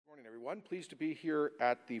everyone. Pleased to be here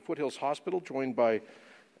at the Foothills Hospital, joined by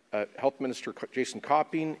Health Minister Jason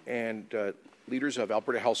Copping and leaders of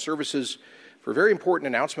Alberta Health Services for a very important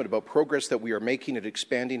announcement about progress that we are making at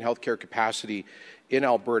expanding healthcare capacity in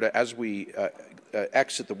Alberta as we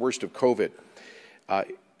exit the worst of COVID.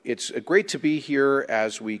 It's great to be here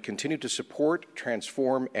as we continue to support,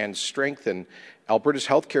 transform, and strengthen Alberta's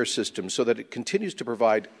healthcare system so that it continues to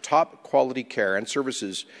provide top quality care and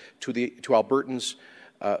services to Albertans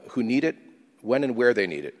who need it, when and where they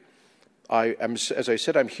need it. As I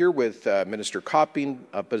said, I'm here with Minister Copping,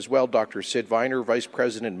 but as well Dr. Sid Viner, Vice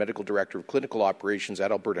President and Medical Director of Clinical Operations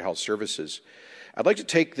at Alberta Health Services. I'd like to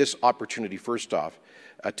take this opportunity, first off,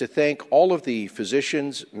 to thank all of the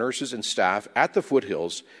physicians, nurses, and staff at the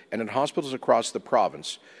Foothills and in hospitals across the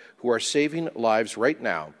province who are saving lives right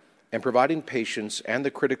now and providing patients and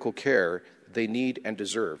the critical care they need and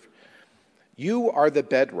deserve. You are the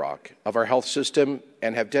bedrock of our health system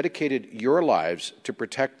and have dedicated your lives to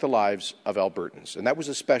protect the lives of Albertans. And that was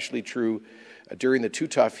especially true during the two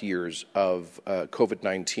tough years of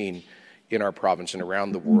COVID-19 in our province and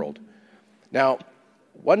around the world. Now,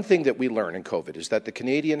 one thing that we learn in COVID is that the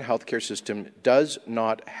Canadian healthcare system does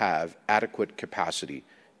not have adequate capacity,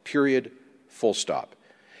 period, full stop.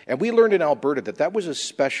 And we learned in Alberta that that was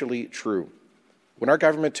especially true. When our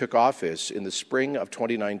government took office in the spring of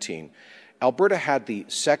 2019, Alberta had the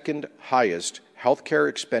second highest healthcare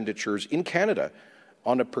expenditures in Canada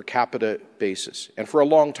on a per capita basis. And for a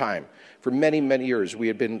long time, for many, many years, we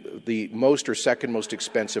had been the most or second most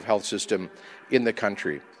expensive health system in the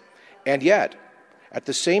country. And yet, at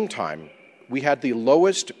the same time, we had the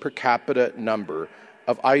lowest per capita number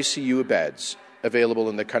of ICU beds available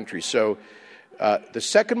in the country. So the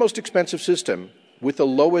second most expensive system with the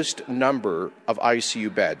lowest number of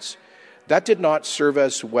ICU beds. That did not serve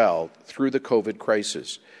us well through the COVID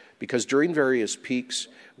crisis because during various peaks,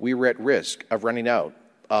 we were at risk of running out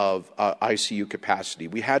of ICU capacity.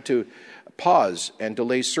 We had to pause and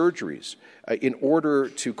delay surgeries in order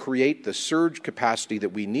to create the surge capacity that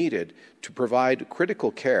we needed to provide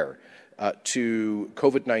critical care to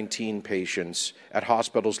COVID-19 patients at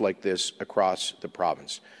hospitals like this across the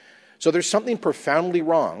province. So there's something profoundly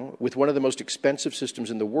wrong with one of the most expensive systems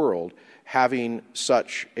in the world having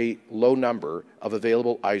such a low number of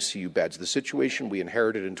available ICU beds. The situation we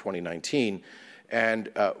inherited in 2019 and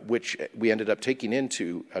which we ended up taking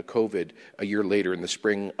into COVID a year later in the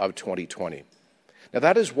spring of 2020. Now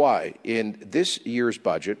that is why in this year's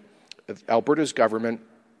budget, Alberta's government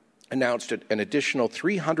announced an additional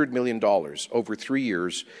 $300 million over 3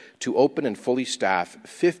 years to open and fully staff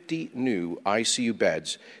 50 new ICU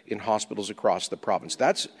beds in hospitals across the province.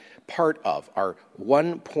 That's part of our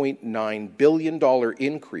 $1.9 billion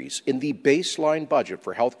increase in the baseline budget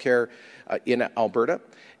for healthcare in Alberta.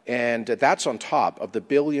 And that's on top of the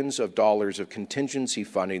billions of dollars of contingency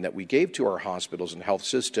funding that we gave to our hospitals and health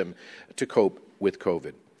system to cope with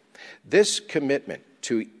COVID. This commitment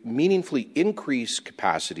to meaningfully increase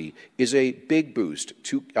capacity is a big boost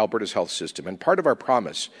to Alberta's health system and part of our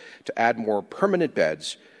promise to add more permanent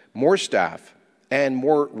beds, more staff, and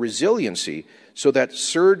more resiliency so that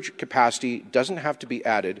surge capacity doesn't have to be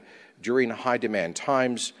added during high-demand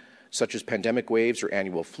times such as pandemic waves or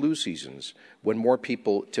annual flu seasons when more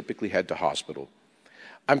people typically head to hospital.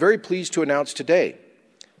 I'm very pleased to announce today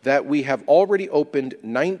that we have already opened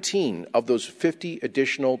 19 of those 50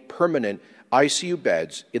 additional permanent ICU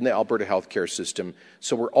beds in the Alberta healthcare system,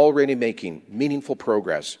 so we're already making meaningful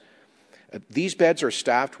progress. These beds are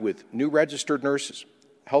staffed with new registered nurses,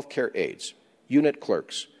 healthcare aides, unit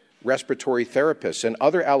clerks, respiratory therapists, and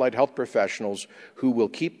other allied health professionals who will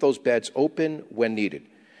keep those beds open when needed.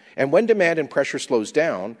 And when demand and pressure slows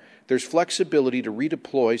down, there's flexibility to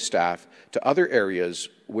redeploy staff to other areas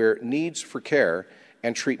where needs for care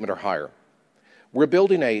and treatment are higher. We're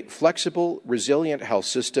building a flexible, resilient health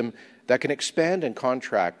system that can expand and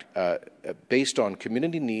contract based on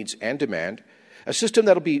community needs and demand, a system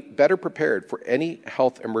that will be better prepared for any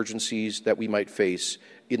health emergencies that we might face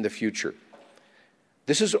in the future.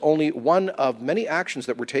 This is only one of many actions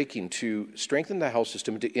that we're taking to strengthen the health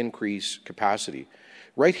system and to increase capacity.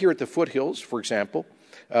 Right here at the Foothills, for example,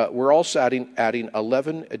 we're also adding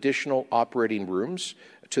 11 additional operating rooms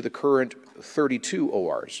to the current 32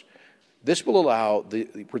 ORs. This will allow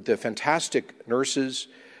the fantastic nurses,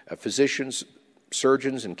 physicians,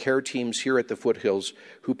 surgeons, and care teams here at the Foothills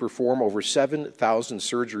who perform over 7,000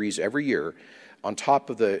 surgeries every year on top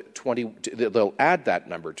of the 20, they'll add that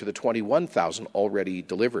number to the 21,000 already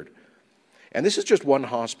delivered. And this is just one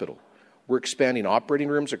hospital. We're expanding operating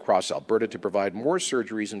rooms across Alberta to provide more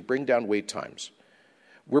surgeries and bring down wait times.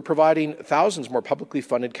 We're providing thousands more publicly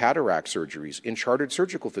funded cataract surgeries in chartered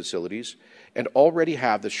surgical facilities and already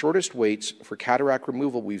have the shortest waits for cataract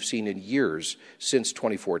removal we've seen in years since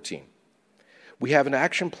 2014. We have an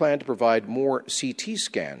action plan to provide more CT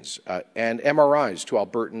scans and MRIs to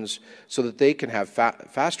Albertans so that they can have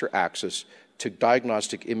faster access to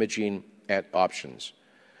diagnostic imaging and options.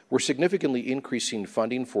 We're significantly increasing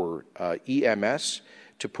funding for EMS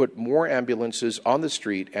to put more ambulances on the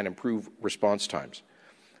street and improve response times.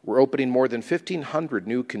 We're opening more than 1,500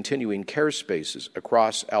 new continuing care spaces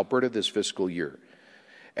across Alberta this fiscal year.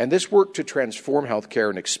 And this work to transform healthcare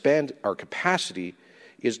and expand our capacity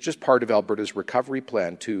is just part of Alberta's recovery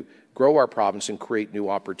plan to grow our province and create new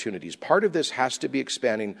opportunities. Part of this has to be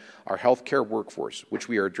expanding our healthcare workforce, which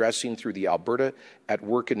we are addressing through the Alberta at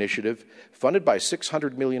Work initiative, funded by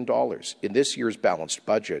 $600 million in this year's balanced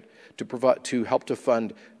budget to help to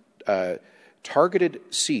fund targeted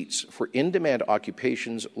seats for in-demand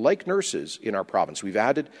occupations like nurses in our province. We've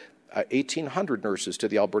added 1,800 nurses to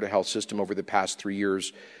the Alberta health system over the past 3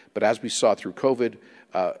 years, but as we saw through COVID,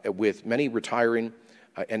 with many retiring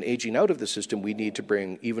and aging out of the system, we need to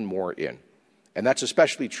bring even more in. And that's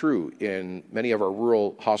especially true in many of our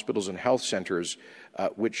rural hospitals and health centres,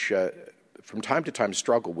 which from time to time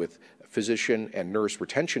struggle with physician and nurse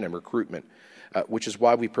retention and recruitment. Which is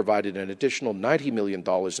why we provided an additional $90 million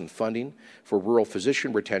in funding for rural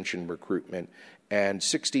physician retention recruitment and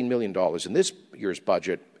 $16 million in this year's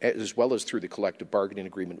budget, as well as through the collective bargaining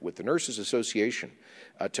agreement with the Nurses Association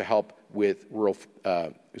to help with rural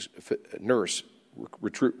nurse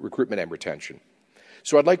recruitment and retention.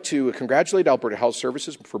 So I'd like to congratulate Alberta Health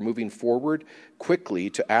Services for moving forward quickly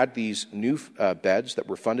to add these new beds that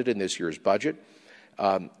were funded in this year's budget.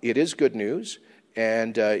 It is good news.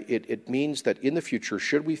 And it means that in the future,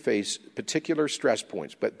 should we face particular stress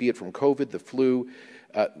points, but be it from COVID, the flu,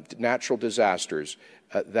 natural disasters,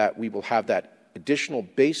 that we will have that additional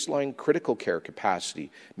baseline critical care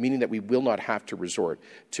capacity, meaning that we will not have to resort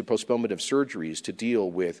to postponement of surgeries to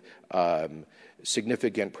deal with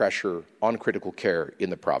significant pressure on critical care in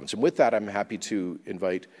the province. And with that, I'm happy to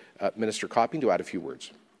invite Minister Copping to add a few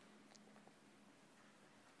words.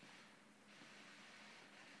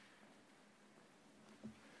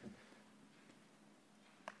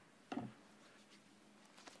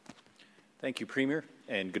 Thank you, Premier,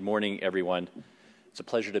 and good morning, everyone. It's a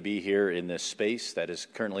pleasure to be here in this space that is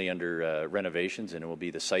currently under renovations, and it will be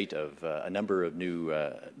the site of a number of new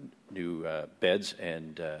beds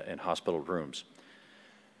and hospital rooms.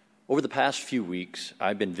 Over the past few weeks,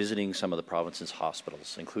 I've been visiting some of the province's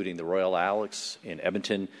hospitals, including the Royal Alex in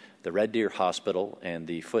Edmonton, the Red Deer Hospital, and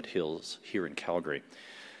the Foothills here in Calgary.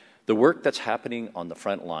 The work that's happening on the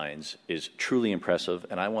front lines is truly impressive,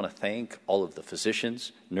 and I want to thank all of the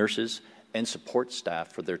physicians, nurses, and support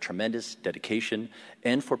staff for their tremendous dedication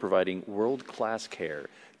and for providing world-class care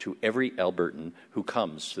to every Albertan who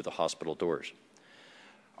comes through the hospital doors.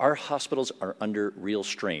 Our hospitals are under real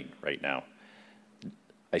strain right now.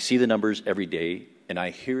 I see the numbers every day, and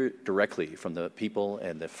I hear it directly from the people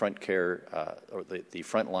and the front care, or the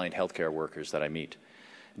frontline healthcare workers that I meet.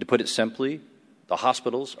 To put it simply, the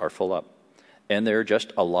hospitals are full up, and there are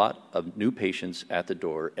just a lot of new patients at the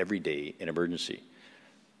door every day in emergency.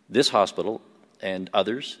 This hospital and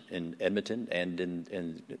others in Edmonton and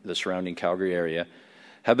in the surrounding Calgary area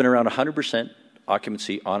have been around 100%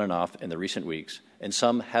 occupancy on and off in the recent weeks, and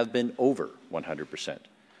some have been over 100%.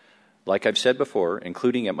 Like I've said before,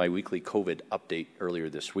 including at my weekly COVID update earlier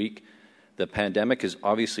this week, the pandemic is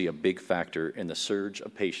obviously a big factor in the surge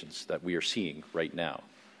of patients that we are seeing right now.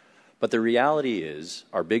 But the reality is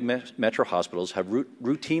our big metro hospitals have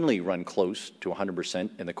routinely run close to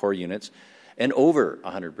 100% in the core units and over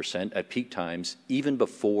 100% at peak times, even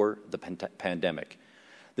before the pandemic.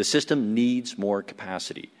 The system needs more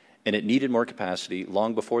capacity, and it needed more capacity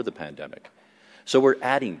long before the pandemic. So we're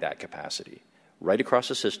adding that capacity right across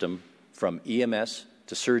the system, from EMS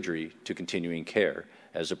to surgery to continuing care,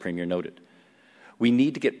 as the Premier noted. We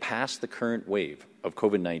need to get past the current wave of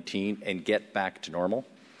COVID-19 and get back to normal,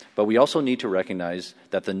 but we also need to recognize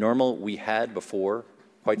that the normal we had before,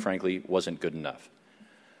 quite frankly, wasn't good enough.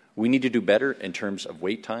 We need to do better in terms of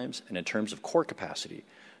wait times and in terms of core capacity,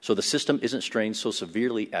 so the system isn't strained so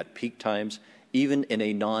severely at peak times, even in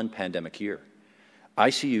a non-pandemic year.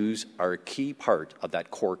 ICUs are a key part of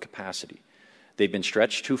that core capacity. They've been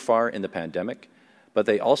stretched too far in the pandemic, but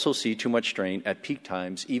they also see too much strain at peak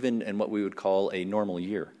times, even in what we would call a normal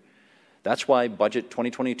year. That's why Budget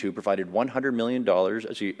 2022 provided $100 million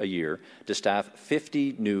a year to staff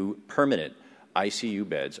 50 new permanent ICU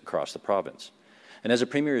beds across the province. And as the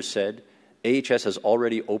Premier has said, AHS has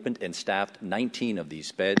already opened and staffed 19 of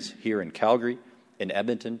these beds here in Calgary, in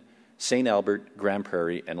Edmonton, St. Albert, Grand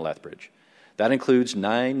Prairie, and Lethbridge. That includes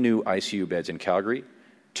 9 new ICU beds in Calgary,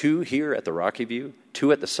 2 here at the Rocky View,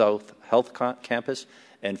 2 at the South Health Campus,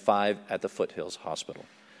 and 5 at the Foothills Hospital.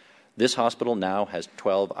 This hospital now has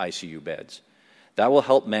 12 ICU beds. That will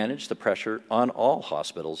help manage the pressure on all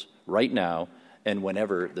hospitals right now and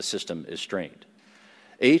whenever the system is strained.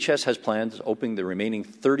 AHS has plans to open the remaining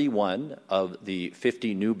 31 of the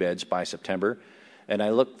 50 new beds by September, and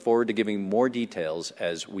I look forward to giving more details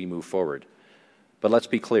as we move forward. But let's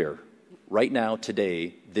be clear. Right now,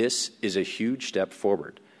 today, this is a huge step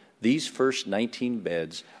forward. These first 19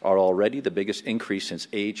 beds are already the biggest increase since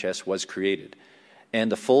AHS was created,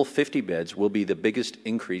 and the full 50 beds will be the biggest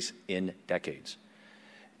increase in decades.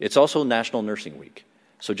 It's also National Nursing Week,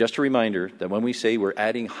 so just a reminder that when we say we're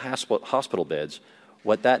adding hospital beds,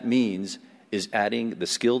 what that means is adding the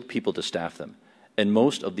skilled people to staff them, and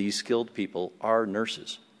most of these skilled people are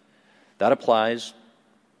nurses. That applies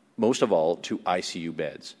most of all to ICU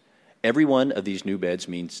beds. Every one of these new beds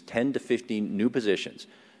means 10 to 15 new positions,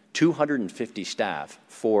 250 staff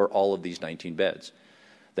for all of these 19 beds.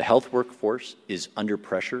 The health workforce is under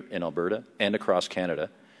pressure in Alberta and across Canada.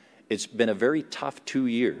 It's been a very tough 2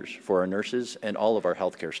 years for our nurses and all of our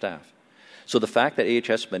healthcare staff. So the fact that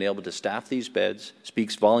AHS has been able to staff these beds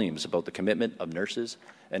speaks volumes about the commitment of nurses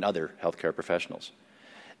and other healthcare professionals.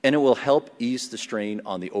 And it will help ease the strain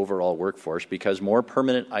on the overall workforce because more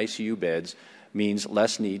permanent ICU beds means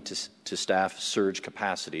less need to staff surge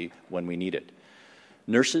capacity when we need it.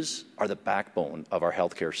 Nurses are the backbone of our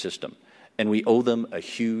healthcare system, and we owe them a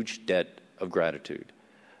huge debt of gratitude.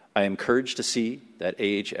 I am encouraged to see that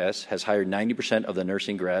AHS has hired 90% of the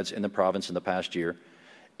nursing grads in the province in the past year.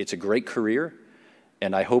 It's a great career,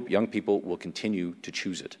 and I hope young people will continue to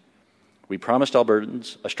choose it. We promised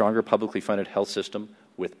Albertans a stronger publicly funded health system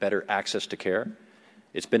with better access to care.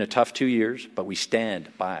 It's been a tough 2 years, but we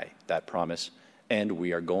stand by that promise, and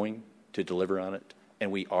we are going to deliver on it,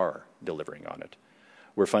 and we are delivering on it.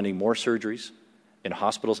 We're funding more surgeries in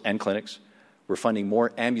hospitals and clinics. We're funding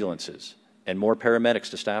more ambulances and more paramedics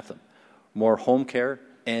to staff them, more home care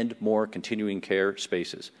and more continuing care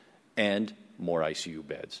spaces, and more ICU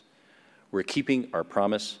beds. We're keeping our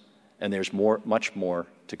promise, and there's much more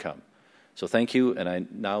to come. So thank you, and I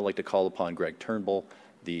now like to call upon Greg Turnbull,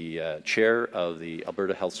 the chair of the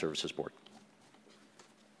Alberta Health Services Board.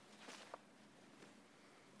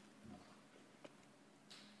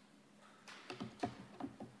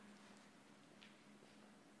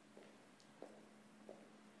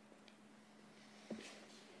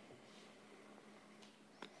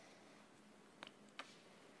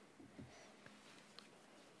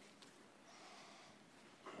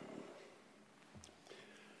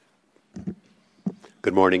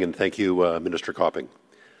 Good morning, and thank you, Minister Copping.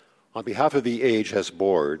 On behalf of the AHS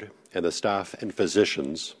Board and the staff and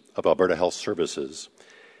physicians of Alberta Health Services,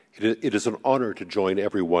 it is an honour to join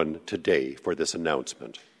everyone today for this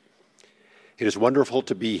announcement. It is wonderful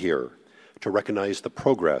to be here to recognise the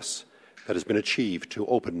progress that has been achieved to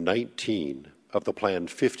open 19 of the planned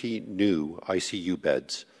 50 new ICU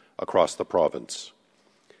beds across the province.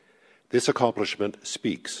 This accomplishment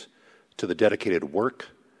speaks to the dedicated work,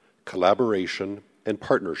 collaboration, and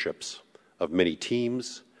partnerships of many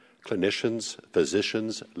teams, clinicians,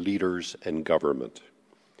 physicians, leaders, and government.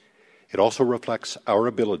 It also reflects our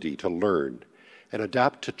ability to learn and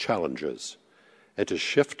adapt to challenges and to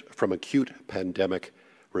shift from acute pandemic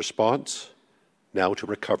response now to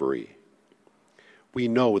recovery. We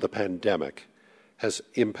know the pandemic has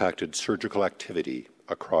impacted surgical activity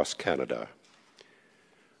across Canada.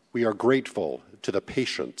 We are grateful to the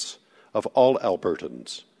patients of all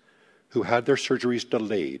Albertans who had their surgeries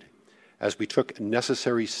delayed as we took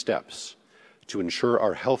necessary steps to ensure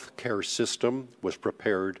our health care system was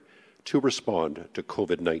prepared to respond to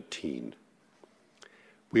COVID-19.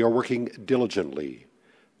 We are working diligently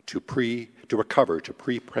to recover to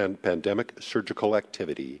pre-pandemic surgical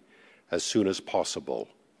activity as soon as possible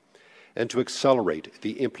and to accelerate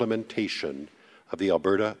the implementation of the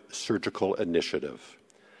Alberta Surgical Initiative,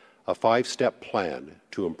 a 5-step plan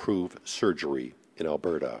to improve surgery in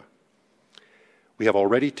Alberta. We have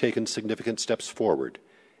already taken significant steps forward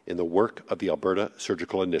in the work of the Alberta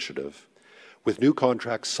Surgical Initiative, with new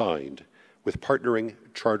contracts signed with partnering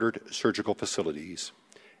chartered surgical facilities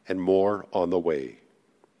and more on the way.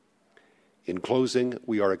 In closing,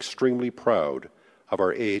 we are extremely proud of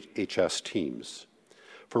our AHS teams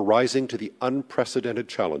for rising to the unprecedented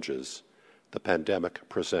challenges the pandemic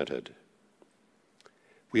presented.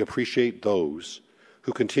 We appreciate those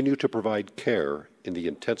who continue to provide care in the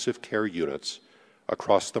intensive care units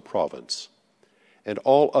across the province, and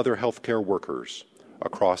all other healthcare workers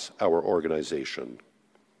across our organization.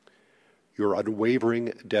 Your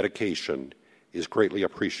unwavering dedication is greatly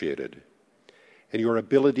appreciated, and your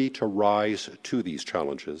ability to rise to these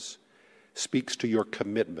challenges speaks to your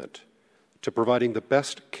commitment to providing the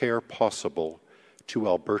best care possible to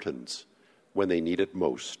Albertans when they need it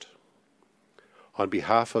most. On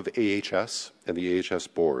behalf of AHS and the AHS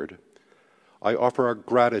Board, I offer our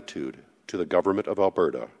gratitude to the Government of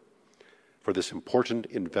Alberta for this important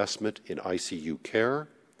investment in ICU care,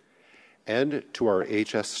 and to our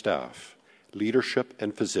AHS staff, leadership,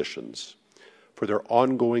 and physicians for their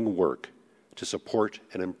ongoing work to support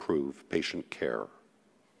and improve patient care.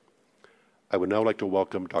 I would now like to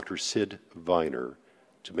welcome Dr. Sid Viner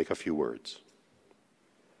to make a few words.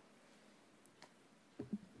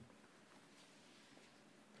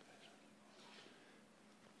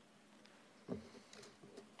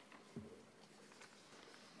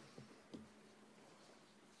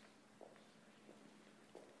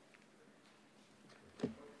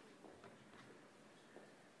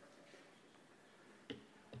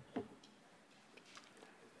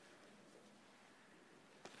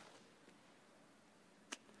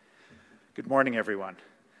 Good morning, everyone.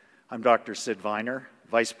 I'm Dr. Sid Viner,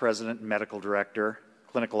 Vice President and Medical Director,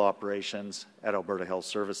 Clinical Operations at Alberta Health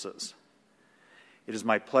Services. It is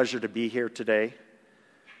my pleasure to be here today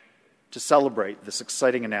to celebrate this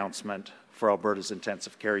exciting announcement for Alberta's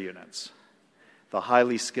intensive care units. The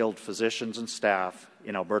highly skilled physicians and staff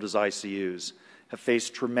in Alberta's ICUs have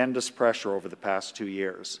faced tremendous pressure over the past 2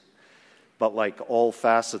 years. But like all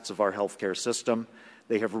facets of our healthcare system,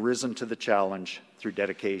 they have risen to the challenge through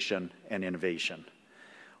dedication and innovation.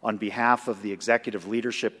 On behalf of the executive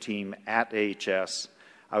leadership team at AHS,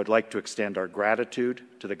 I would like to extend our gratitude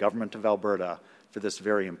to the Government of Alberta for this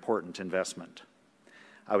very important investment.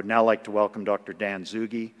 I would now like to welcome Dr. Dan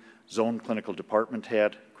Zugi, Zone Clinical Department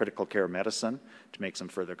Head, Critical Care Medicine, to make some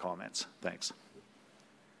further comments. Thanks.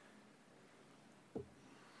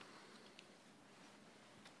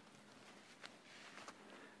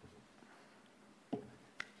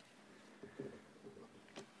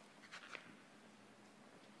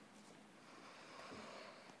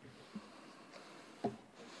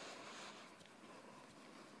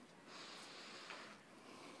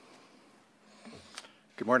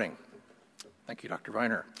 Good morning. Thank you, Dr.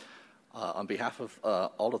 Viner. On behalf of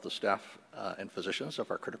all of the staff and physicians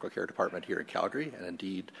of our critical care department here in Calgary, and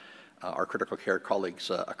indeed our critical care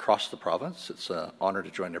colleagues across the province, it's an honor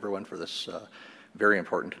to join everyone for this very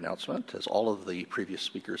important announcement. As all of the previous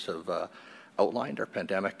speakers have outlined, our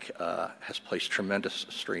pandemic has placed tremendous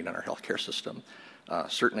strain on our healthcare system.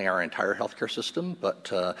 Certainly our entire healthcare system,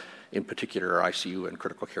 but in particular our ICU and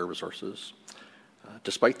critical care resources.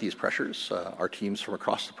 Despite these pressures, our teams from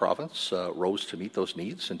across the province rose to meet those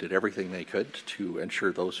needs and did everything they could to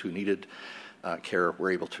ensure those who needed care were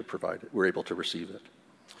able to receive it.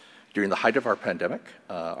 During the height of our pandemic,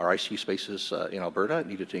 our ICU spaces in Alberta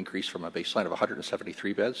needed to increase from a baseline of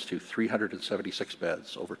 173 beds to 376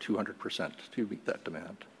 beds, over 200%, to meet that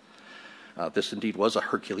demand. This indeed was a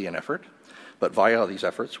Herculean effort, but via these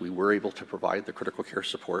efforts, we were able to provide the critical care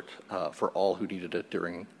support for all who needed it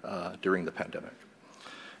during the pandemic.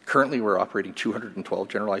 Currently, we're operating 212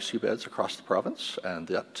 general ICU beds across the province, and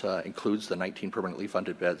that includes the 19 permanently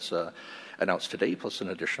funded beds announced today, plus an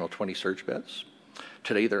additional 20 surge beds.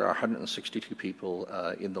 Today, there are 162 people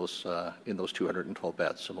in those 212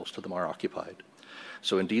 beds, so most of them are occupied.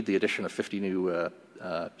 So indeed, the addition of 50 new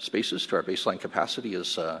spaces to our baseline capacity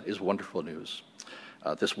is wonderful news.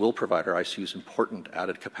 This will provide our ICUs important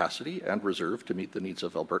added capacity and reserve to meet the needs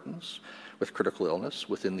of Albertans with critical illness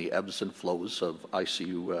within the ebbs and flows of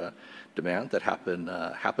ICU demand that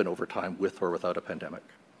happen over time with or without a pandemic.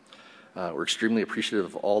 We're extremely appreciative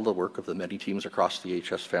of all the work of the many teams across the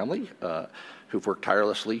AHS family who've worked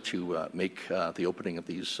tirelessly to make the opening of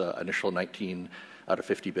these initial 19 out of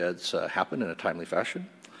 50 beds happen in a timely fashion.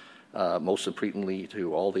 Most importantly,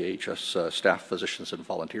 to all the AHS staff, physicians, and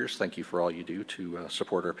volunteers, thank you for all you do to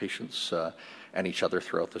support our patients and each other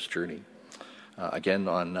throughout this journey. Again,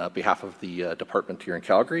 on behalf of the department here in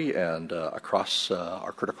Calgary and across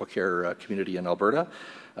our critical care community in Alberta,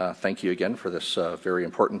 thank you again for this very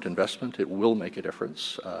important investment. It will make a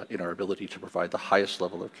difference in our ability to provide the highest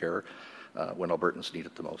level of care when Albertans need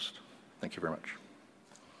it the most. Thank you very much.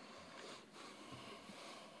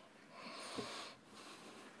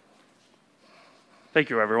 Thank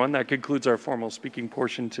you, everyone. That concludes our formal speaking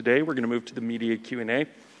portion today. We're going to move to the media Q&A. We're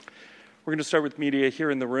going to start with media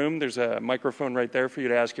here in the room. There's a microphone right there for you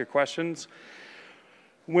to ask your questions.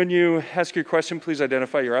 When you ask your question, please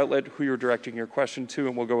identify your outlet, who you're directing your question to,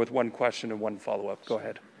 and we'll go with one question and one follow-up. Go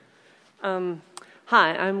ahead.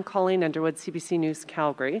 Hi, I'm Colleen Underwood, CBC News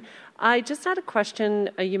Calgary. I just had a question.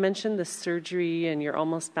 You mentioned the surgery and you're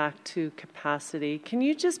almost back to capacity. Can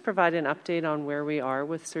you just provide an update on where we are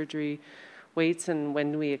with surgery waits and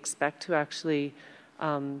when we expect to actually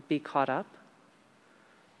be caught up?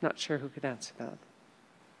 Not sure who could answer that.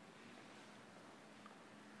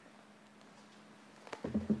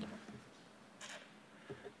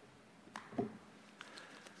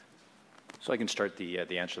 So I can start the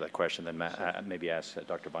answer to that question, then maybe ask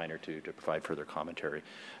Dr. Viner to provide further commentary.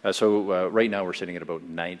 So right now we're sitting at about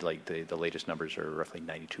the latest numbers are roughly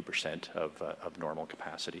 92% of normal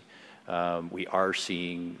capacity. We are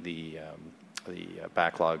seeing the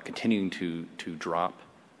backlog continuing to drop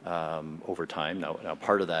over time. Now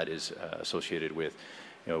part of that is associated with,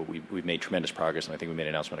 we've made tremendous progress, and I think we made an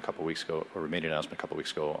announcement a couple of weeks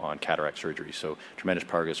ago on cataract surgery. So tremendous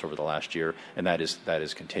progress over the last year, and that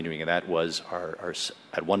is continuing. And that was our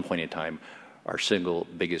at one point in time our single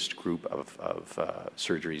biggest group of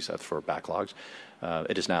surgeries for backlogs.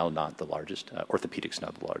 It is now not the largest. Orthopedics is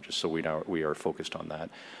now the largest. So we are focused on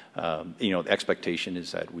that. The expectation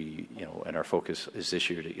is that and our focus is this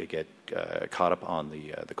year to get caught up on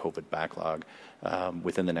the COVID backlog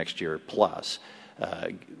within the next year plus.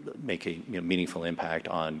 Make a meaningful impact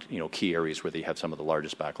on key areas where they have some of the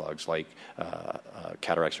largest backlogs, like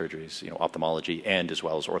cataract surgeries, ophthalmology, and as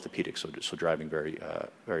well as orthopedics. So driving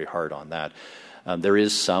very hard on that. There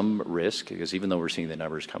is some risk because even though we're seeing the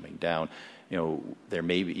numbers coming down, we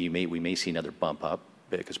may see another bump up.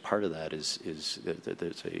 Because part of that is that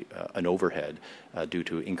there's an overhead due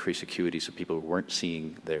to increased acuity, so people who weren't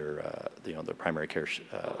seeing their primary care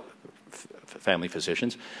family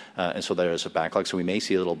physicians, and so there is a backlog. So we may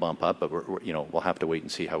see a little bump up, but we'll have to wait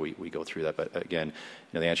and see how we go through that. But again,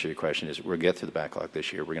 the answer to your question is we're going to get through the backlog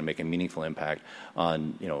this year. We're going to make a meaningful impact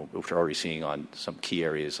on which we're already seeing on some key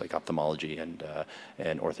areas like ophthalmology and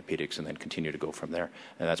orthopedics, and then continue to go from there.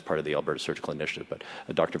 And that's part of the Alberta Surgical Initiative. But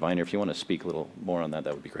Dr. Viner, if you want to speak a little more on that,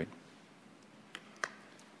 that would be great.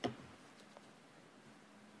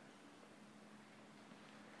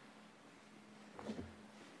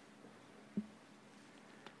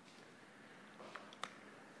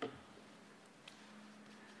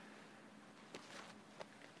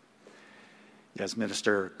 As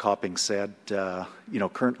Minister Copping said,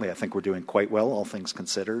 currently I think we're doing quite well, all things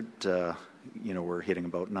considered. We're hitting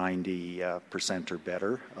about 90% or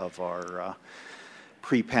better of our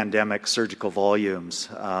pre-pandemic surgical volumes.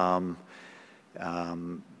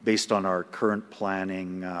 Based on our current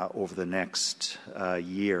planning over the next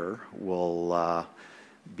year, we'll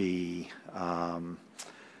be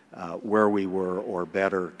where we were or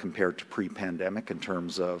better compared to pre-pandemic in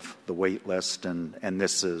terms of the wait list, and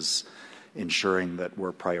this is ensuring that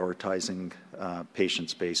we're prioritizing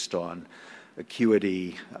patients based on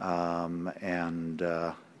acuity and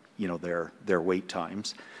their wait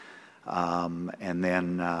times, and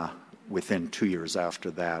then within 2 years after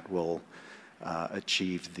that, we'll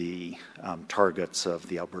achieve the targets of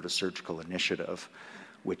the Alberta Surgical Initiative,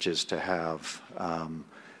 which is to have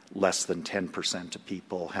less than 10% of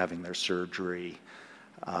people having their surgery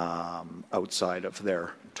outside of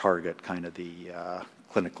their target, kind of the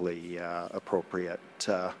clinically appropriate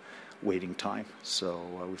waiting time. So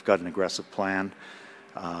we've got an aggressive plan.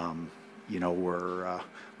 We're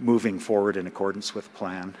moving forward in accordance with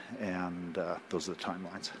plan, and those are the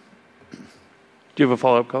timelines. Do you have a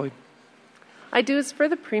follow-up, colleague? I do. It's for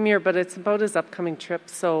the Premier, but it's about his upcoming trip,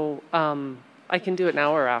 so I can do it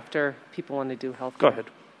now or after people want to do health. Go ahead.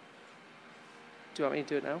 Do you want me to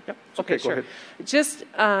do it now? Yep. Okay, sure. Go ahead. Just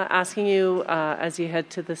asking you, as you head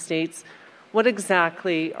to the States, what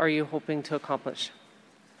exactly are you hoping to accomplish?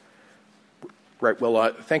 Right.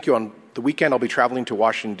 Well, thank you. On the weekend, I'll be traveling to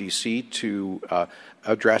Washington, D.C. to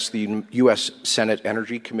address the U.S. Senate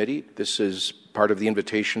Energy Committee. This is part of the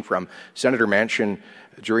invitation from Senator Manchin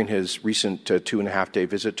during his recent 2.5-day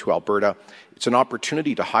visit to Alberta. It's an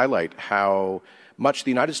opportunity to highlight how much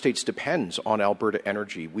the United States depends on Alberta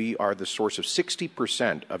energy. We are the source of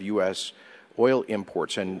 60% of U.S. oil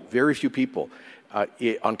imports, and very few people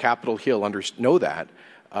on Capitol Hill know that.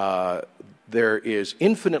 There is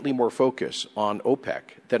infinitely more focus on OPEC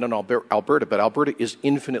than on Alberta, but Alberta is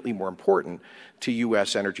infinitely more important to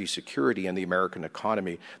U.S. energy security and the American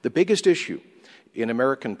economy. The biggest issue in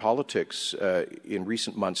American politics in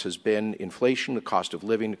recent months has been inflation, the cost of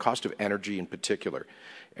living, the cost of energy in particular.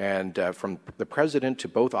 And from the president to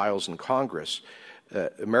both aisles in Congress,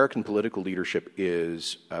 American political leadership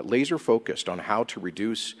is laser focused on how to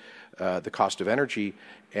reduce the cost of energy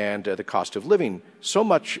and the cost of living. So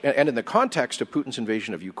much, and in the context of Putin's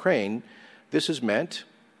invasion of Ukraine, this has meant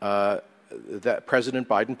that President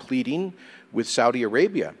Biden pleading with Saudi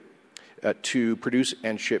Arabia to produce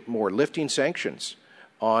and ship more, lifting sanctions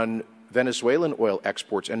on Venezuelan oil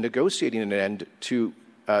exports and negotiating an end to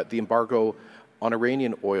the embargo on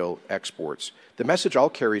Iranian oil exports. The message I'll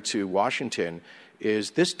carry to Washington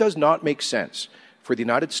is this does not make sense for the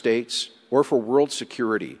United States or for world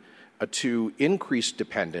security to increase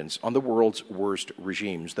dependence on the world's worst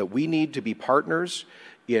regimes, that we need to be partners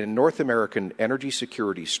in North American energy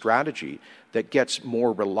security strategy that gets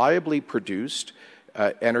more reliably produced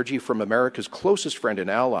energy from America's closest friend and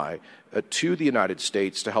ally to the United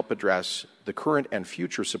States to help address the current and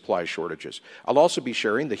future supply shortages. I'll also be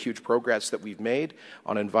sharing the huge progress that we've made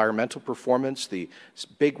on environmental performance, the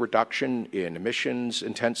big reduction in emissions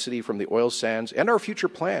intensity from the oil sands, and our future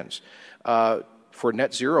plans for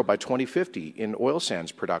net zero by 2050 in oil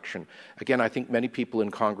sands production. Again, I think many people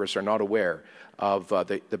in Congress are not aware of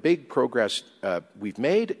the big progress we've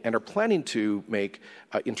made and are planning to make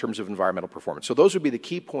in terms of environmental performance. So those would be the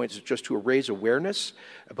key points, just to raise awareness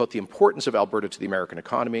about the importance of Alberta to the American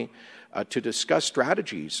economy, to discuss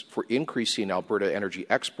strategies for increasing Alberta energy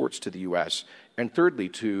exports to the U.S., and thirdly,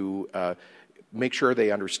 to make sure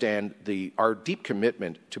they understand our deep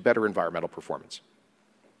commitment to better environmental performance.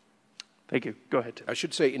 Thank you. Go ahead, Tim. I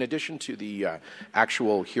should say, in addition to the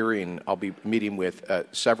actual hearing, I'll be meeting with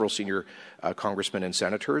several senior congressmen and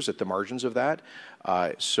senators at the margins of that.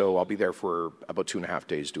 So I'll be there for about 2.5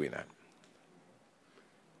 days doing that.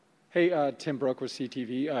 Hey, Tim Brooke with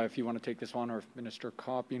CTV. If you want to take this one, or if Minister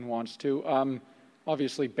Copping wants to.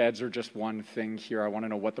 Obviously, beds are just one thing here. I want to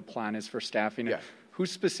know what the plan is for staffing. Yeah. Who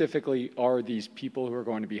specifically are these people who are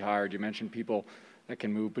going to be hired? You mentioned people that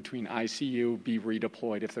can move between ICU, be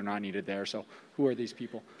redeployed if they're not needed there. So who are these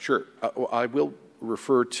people? Sure. I will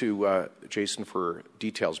refer to Jason for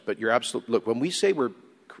details, but you're absolute. Look, when we say we're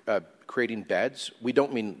creating beds, we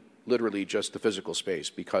don't mean literally just the physical space,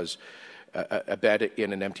 because a bed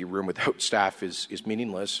in an empty room without staff is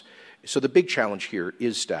meaningless. So the big challenge here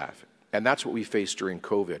is staff, and that's what we faced during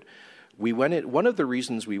COVID. One of the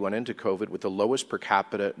reasons we went into COVID with the lowest per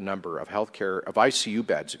capita number of ICU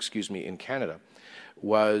beds, in Canada,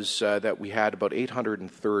 was that we had about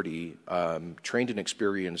 830 trained and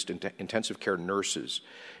experienced intensive care nurses.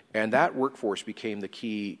 And that workforce became the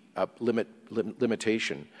key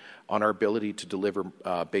limitation on our ability to deliver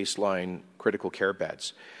baseline critical care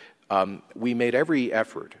beds. We made every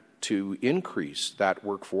effort to increase that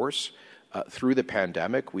workforce through the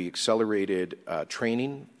pandemic. We accelerated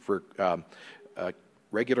training for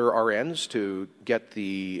regular RNs to get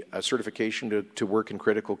the certification to work in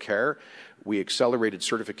critical care. We accelerated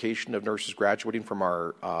certification of nurses graduating from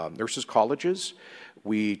our nurses' colleges.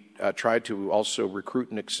 We tried to also recruit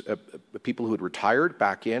people who had retired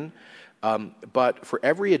back in. But for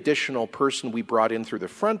every additional person we brought in through the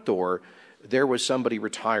front door, there was somebody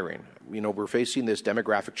retiring. We're facing this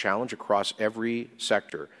demographic challenge across every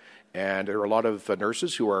sector. And there are a lot of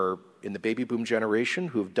nurses who are in the baby boom generation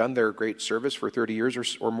who have done their great service for 30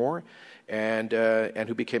 years or more, and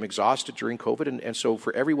who became exhausted during COVID. And so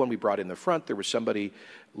for everyone we brought in the front, there was somebody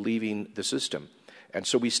leaving the system. And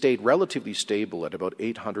so we stayed relatively stable at about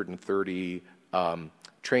 830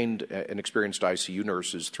 trained and experienced ICU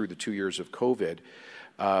nurses through the 2 years of COVID.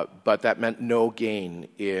 But that meant no gain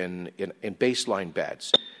in baseline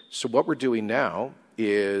beds. So what we're doing now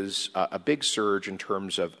is a big surge in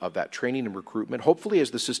terms of that training and recruitment. Hopefully, as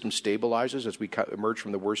the system stabilizes, as we emerge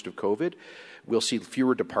from the worst of COVID, we'll see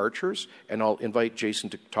fewer departures, and I'll invite Jason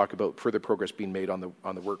to talk about further progress being made on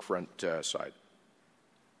the work front side.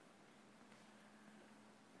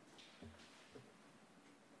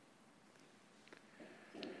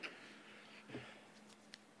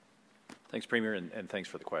 Thanks, Premier, and thanks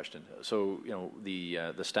for the question. So,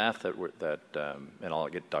 the staff and I'll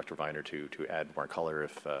get Dr. Viner to add more color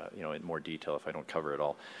if in more detail if I don't cover it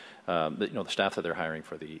all. The staff that they're hiring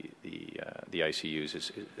for the ICUs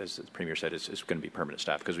is, as the Premier said, is going to be permanent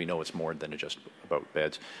staff, because we know it's more than just about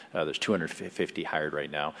beds. There's 250 hired right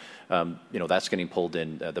now. That's getting pulled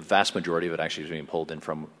in. The vast majority of it actually is being pulled in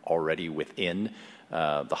from already within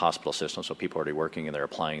the hospital system, so people are already working and they're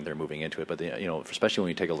applying, they're moving into it. But especially when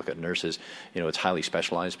you take a look at nurses, it's highly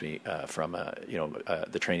specialized from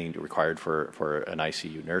the training required for an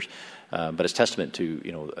ICU nurse. But it's testament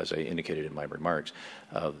to as I indicated in my remarks,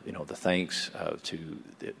 the thanks to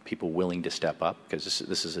the people willing to step up, because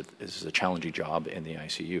this is a challenging job in the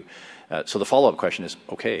ICU. So the follow-up question is,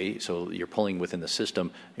 okay, so you're pulling within the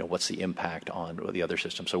system, what's the impact on the other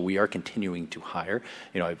systems? So we are continuing to hire.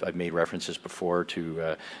 I've made references before to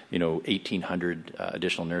to 1,800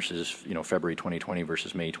 additional nurses, February 2020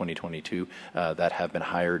 versus May 2022 that have been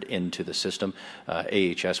hired into the system.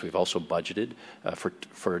 AHS, we've also budgeted for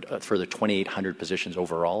further 2,800 positions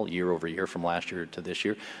overall, year over year, from last year to this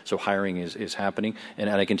year. So hiring is happening, and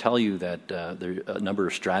I can tell you that a number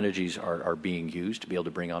of strategies are being used to be able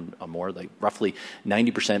to bring on more. Like roughly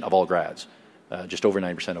 90% of all grads. Just over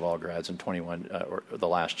 9% of all grads in 21 or the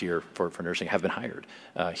last year for nursing have been hired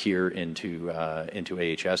here into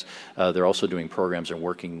AHS. They're also doing programs and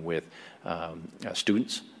working with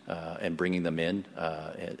students and bringing them in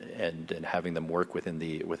and having them work within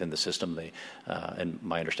the system. And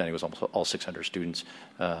my understanding was almost all 600 students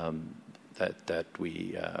that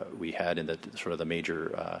we had in the sort of the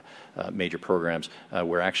major programs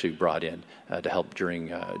were actually brought in to help during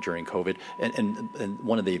COVID. And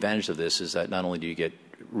one of the advantages of this is that not only do you get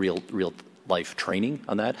real life training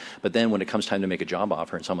on that, but then when it comes time to make a job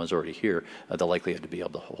offer and someone's already here, the likelihood to be able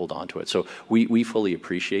to hold on to it. So we fully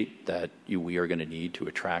appreciate that we are going to need to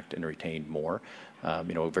attract and retain more.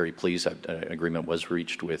 Very pleased that an agreement was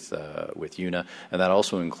reached with UNA, and that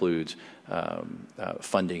also includes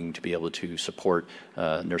funding to be able to support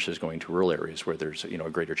nurses going to rural areas where there's a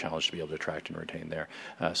greater challenge to be able to attract and retain there.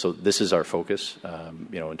 So this is our focus,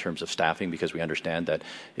 in terms of staffing, because we understand that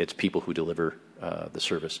it's people who deliver the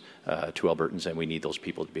service to Albertans, and we need those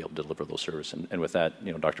people to be able to deliver those services. And with that,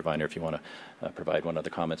 Dr. Viner, if you want to provide one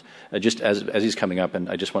other comments, just as he's coming up, and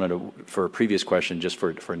I just wanted to, for a previous question, just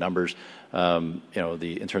for numbers,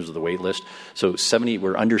 in terms of the wait list. So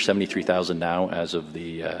we're under 73,000 now as of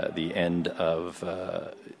the end of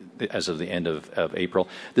April.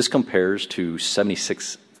 This compares to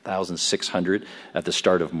 76,600 at the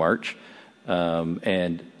start of March,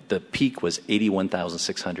 and the peak was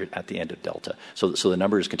 81,600 at the end of Delta. So the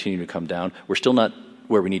number is continuing to come down. We're still not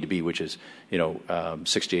where we need to be, which is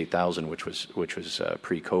 68,000, which was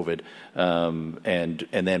pre-COVID, and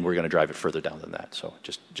then we're going to drive it further down than that. So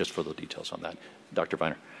just for the details on that, Dr.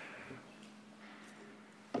 Viner.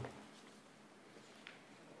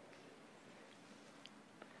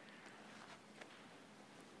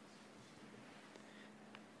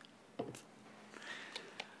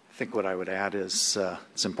 I think what I would add is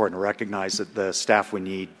it's important to recognize that the staff we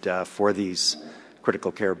need for these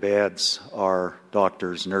critical care beds are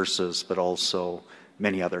doctors, nurses, but also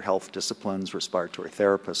many other health disciplines, respiratory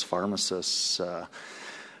therapists, pharmacists.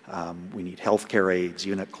 We need healthcare aides,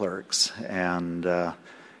 unit clerks, and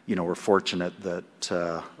we're fortunate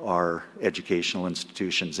that our educational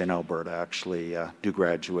institutions in Alberta actually do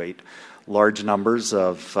graduate large numbers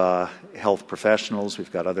of health professionals.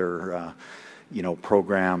 We've got other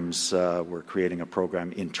programs. We're creating a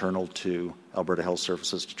program internal to Alberta Health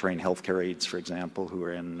Services to train healthcare aides, for example, who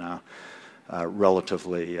are in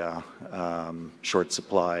relatively short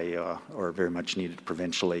supply or very much needed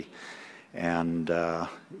provincially. And,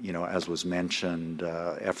 as was mentioned,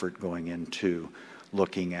 effort going into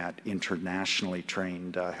looking at internationally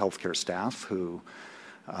trained healthcare staff who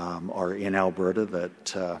are in Alberta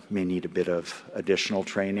that may need a bit of additional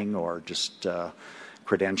training or just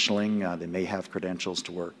credentialing. They may have credentials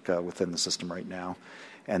to work within the system right now,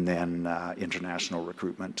 and then international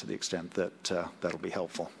recruitment to the extent that that'll be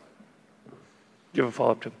helpful. Do you have a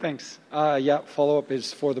follow-up, Tim? Thanks. Follow-up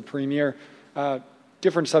is for the Premier.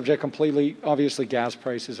 Different subject completely. Obviously, gas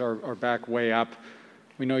prices are back way up.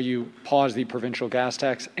 We know you paused the provincial gas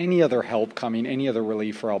tax. Any other help coming, any other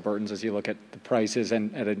relief for Albertans as you look at the prices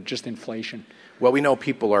and just inflation? Well, we know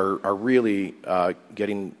people are really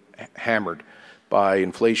getting hammered by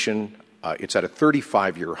inflation. It's at a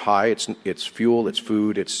 35-year high. It's fuel, it's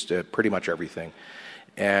food, it's pretty much everything.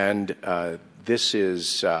 And this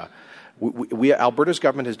is Alberta's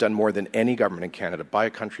government has done more than any government in Canada by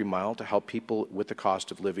a country mile to help people with the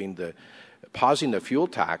cost of living. Pausing the fuel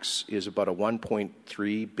tax is about a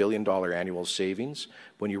 $1.3 billion annual savings.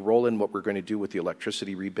 When you roll in what we're going to do with the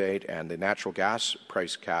electricity rebate and the natural gas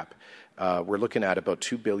price cap, we're looking at about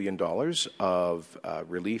 $2 billion of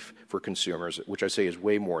relief for consumers, which I say is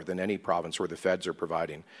way more than any province or the feds are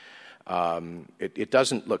providing. It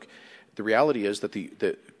doesn't look. The reality is that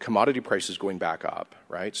the commodity price is going back up,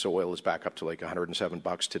 right? So oil is back up to like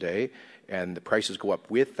 $107 today, and the prices go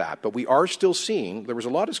up with that. But we are still seeing, there was a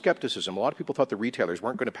lot of skepticism. A lot of people thought the retailers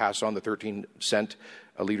weren't going to pass on the 13-cent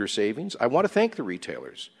a litre savings. I want to thank the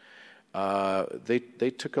retailers.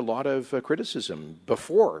 They took a lot of criticism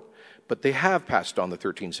before, but they have passed on the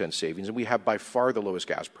 13-cent savings, and we have by far the lowest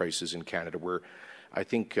gas prices in Canada. I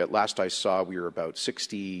think last I saw, we were about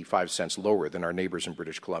 65 cents lower than our neighbours in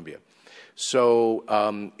British Columbia. So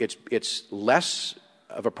it's less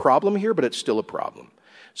of a problem here, but it's still a problem.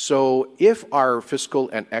 So if our fiscal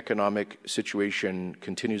and economic situation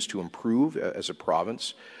continues to improve as a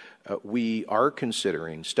province, we are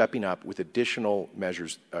considering stepping up with additional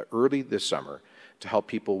measures early this summer to help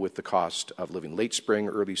people with the cost of living. Late spring,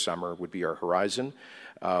 early summer would be our horizon.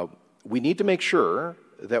 We need to make sure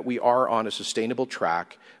that we are on a sustainable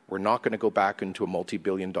track. We're not going to go back into a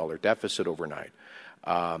multi-billion-dollar deficit overnight.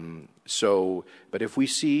 But if we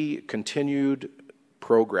see continued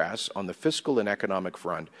progress on the fiscal and economic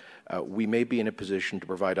front, we may be in a position to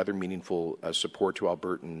provide other meaningful support to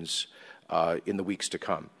Albertans in the weeks to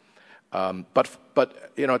come. But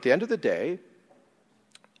at the end of the day,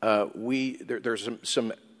 there's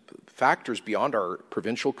some factors beyond our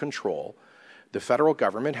provincial control. The federal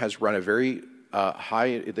government has run a very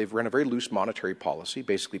they've run a very loose monetary policy,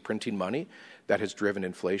 basically printing money that has driven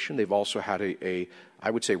inflation. They've also had I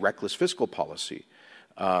would say, reckless fiscal policy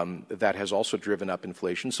that has also driven up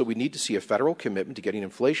inflation. So we need to see a federal commitment to getting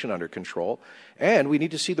inflation under control, and we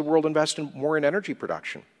need to see the world invest more in energy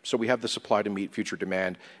production. So we have the supply to meet future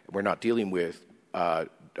demand, and we're not dealing with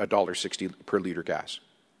 $1.60 per liter gas.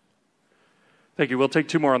 Thank you. We'll take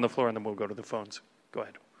two more on the floor, and then we'll go to the phones. Go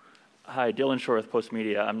ahead. Hi, Dylan Shore with Post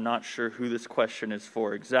Media. I'm not sure who this question is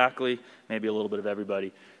for exactly, maybe a little bit of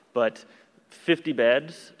everybody, but 50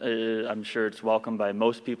 beds, I'm sure it's welcomed by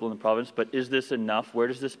most people in the province, but is this enough? Where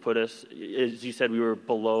does this put us? As you said, we were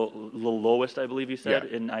below the lowest, I believe you said,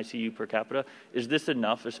 in ICU per capita. Is this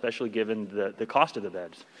enough, especially given the cost of the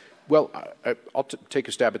beds? Well, I'll take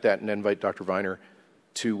a stab at that and invite Dr. Viner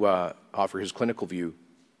to offer his clinical view.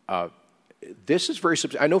 This is very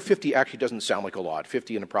I know 50 actually doesn't sound like a lot,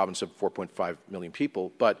 50 in a province of 4.5 million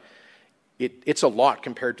people, but it's a lot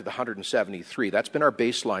compared to the 173. That's been our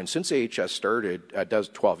baseline since AHS started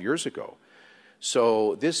 12 years ago.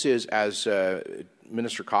 So this is, as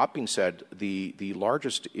Minister Copping said, the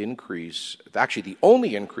largest increase, actually the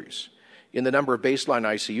only increase in the number of baseline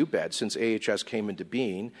ICU beds since AHS came into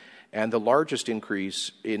being, and the largest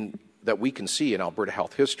increase that we can see in Alberta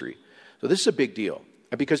health history. So this is a big deal.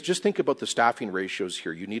 Because just think about the staffing ratios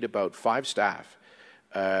here. You need about 5 staff.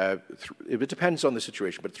 It depends on the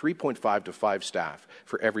situation, but 3.5 to 5 staff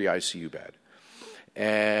for every ICU bed.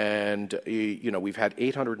 And, we've had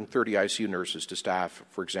 830 ICU nurses to staff,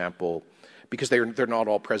 for example, because they're not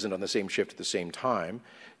all present on the same shift at the same time.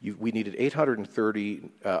 We needed 830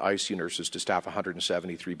 ICU nurses to staff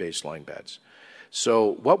 173 baseline beds.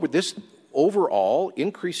 So what would this... Overall,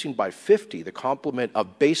 increasing by 50, the complement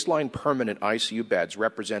of baseline permanent ICU beds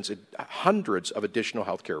represents hundreds of additional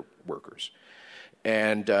healthcare workers.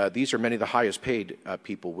 And these are many of the highest paid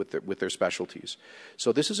people with their specialties.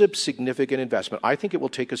 So this is a significant investment. I think it will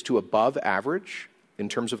take us to above average in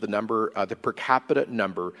terms of the per capita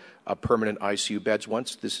number of permanent ICU beds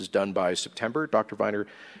once this is done by September. Dr. Viner,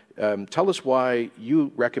 tell us why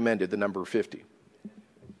you recommended the number 50.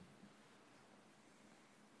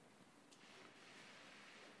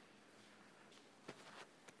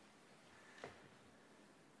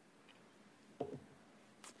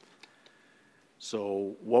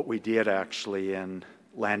 So what we did actually in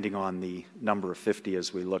landing on the number of 50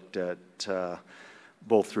 as we looked at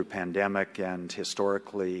both through pandemic and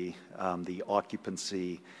historically the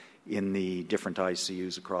occupancy in the different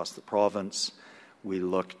ICUs across the province. We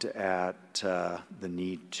looked at the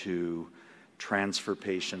need to transfer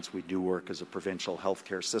patients. We do work as a provincial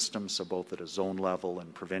healthcare system, so both at a zone level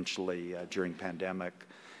and provincially during pandemic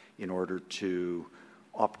in order to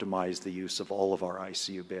optimize the use of all of our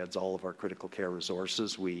ICU beds, all of our critical care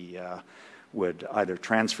resources. We would either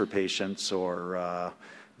transfer patients or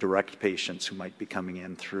direct patients who might be coming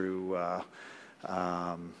in through,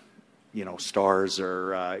 STARS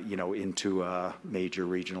or, into a major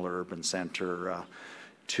regional or urban center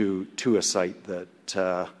to a site that,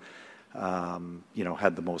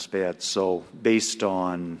 had the most beds. So based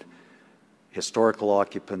on historical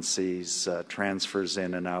occupancies, transfers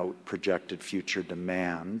in and out, projected future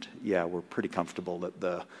demand, we're pretty comfortable that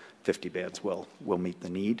the 50 beds will meet the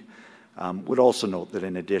need. Would also note that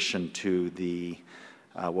in addition to the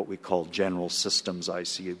what we call general systems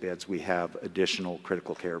ICU beds, we have additional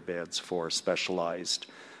critical care beds for specialized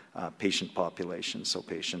patient populations. So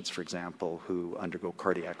patients, for example, who undergo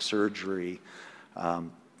cardiac surgery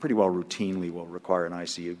pretty well routinely will require an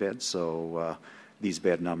ICU bed. So these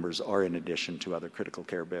bed numbers are in addition to other critical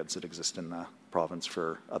care beds that exist in the province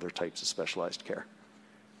for other types of specialized care.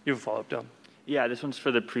 You have a follow-up, Dylan? Yeah, this one's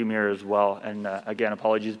for the Premier as well. And again,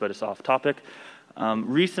 apologies, but it's off topic.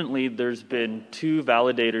 Recently, there's been 2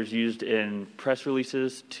 validators used in press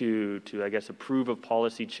releases to I guess, approve of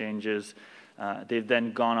policy changes They've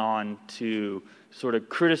then gone on to sort of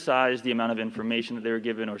criticize the amount of information that they were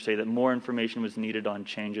given or say that more information was needed on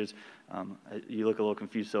changes. You look a little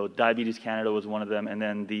confused. So Diabetes Canada was one of them, and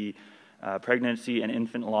then the Pregnancy and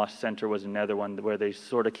Infant Loss Center was another one where they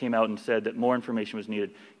sort of came out and said that more information was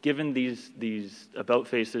needed. Given these about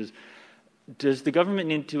faces, does the government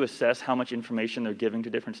need to assess how much information they're giving to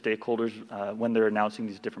different stakeholders when they're announcing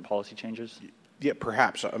these different policy changes? Yeah,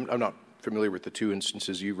 perhaps. I'm not familiar with the two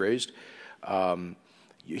instances you raised.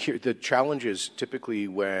 The challenge is typically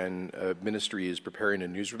when a ministry is preparing a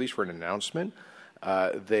news release for an announcement,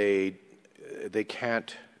 they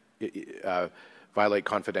can't violate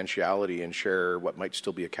confidentiality and share what might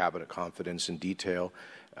still be a cabinet confidence in detail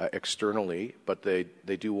externally, but they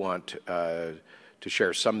do want to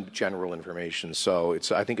share some general information. So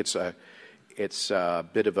I think it's a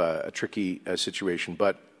bit of a tricky situation,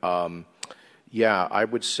 but. Yeah, I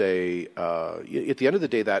would say at the end of the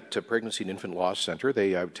day, that Pregnancy and Infant Loss Center,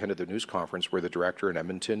 they attended the news conference where the director in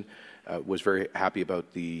Edmonton was very happy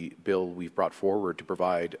about the bill we've brought forward to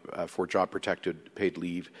provide for job-protected paid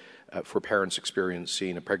leave for parents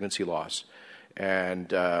experiencing a pregnancy loss.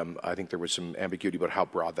 And I think there was some ambiguity about how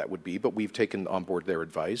broad that would be, but we've taken on board their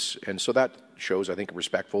advice. And so that shows, I think, a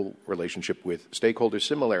respectful relationship with stakeholders.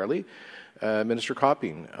 Similarly, Minister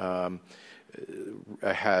Copping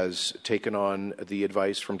has taken on the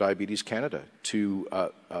advice from Diabetes Canada to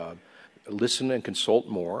listen and consult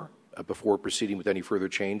more before proceeding with any further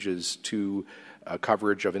changes to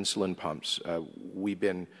coverage of insulin pumps. We've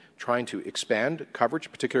been trying to expand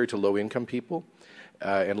coverage, particularly to low-income people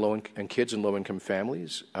and kids in low-income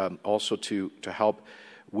families, also to help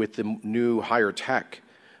with the new higher tech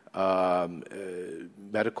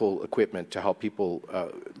medical equipment to help people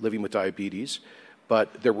living with diabetes.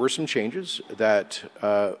 But there were some changes that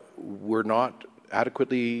were not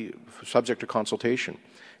adequately subject to consultation.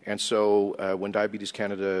 And so when Diabetes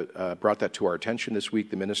Canada brought that to our attention this week,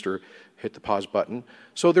 the minister hit the pause button.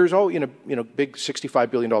 So there's always, in a big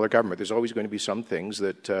 $65 billion government, there's always going to be some things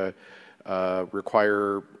that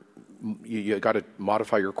require, you got to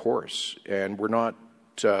modify your course. And we're not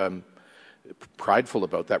prideful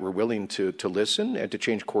about that. We're willing to listen and to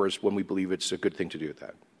change course when we believe it's a good thing to do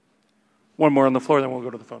that. One more on the floor, then we'll go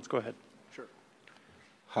to the phones. Go ahead. Sure.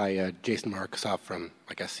 Hi, Jason Markosoff from,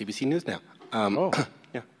 I guess, CBC News now.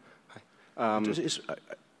 Yeah. Hi.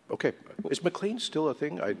 Okay. Is McLean still a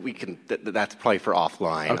thing? We can. That's probably for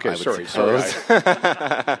offline. Okay, sorry.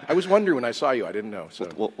 I was wondering when I saw you. I didn't know. So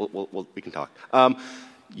we can talk.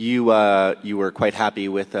 You were quite happy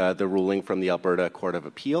with the ruling from the Alberta Court of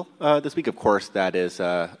Appeal this week. Of course, that is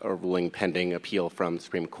a ruling pending appeal from the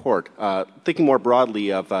Supreme Court. Thinking more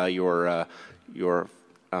broadly of your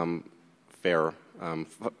fair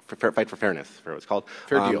fight for fairness, for what it's called.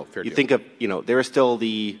 Fair deal. You think of, there is still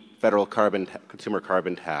the federal consumer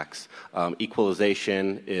carbon tax.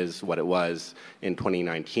 Equalization is what it was in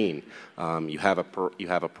 2019. You have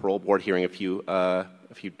a parole board hearing a few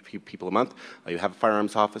people a month. You have a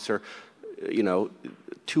firearms officer.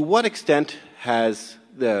 To what extent has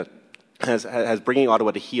bringing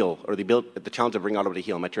Ottawa to heel, or the challenge of bringing Ottawa to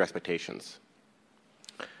heel, met your expectations?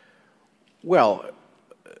 Well,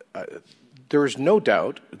 there is no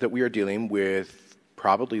doubt that we are dealing with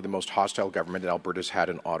probably the most hostile government that Alberta's had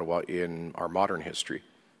in Ottawa in our modern history,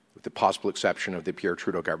 with the possible exception of the Pierre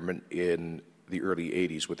Trudeau government in the early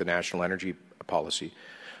 80s with the national energy policy.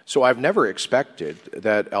 So I've never expected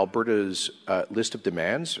that Alberta's list of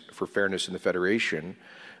demands for fairness in the Federation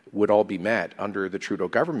would all be met under the Trudeau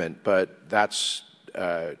government, but that's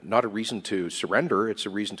not a reason to surrender, it's a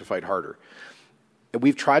reason to fight harder. And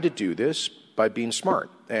we've tried to do this by being smart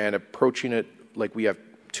and approaching it like we have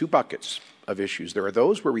two buckets of issues. There are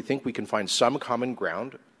those where we think we can find some common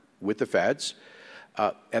ground with the feds,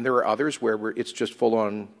 and there are others where it's just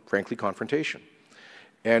full-on, frankly, confrontation.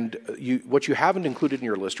 And what you haven't included in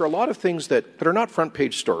your list are a lot of things that are not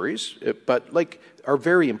front-page stories, but are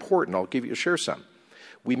very important. I'll share some.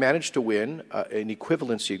 We managed to win an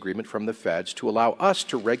equivalency agreement from the feds to allow us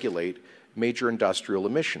to regulate major industrial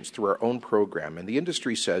emissions through our own program. And the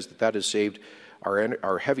industry says that has saved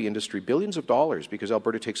our heavy industry billions of dollars because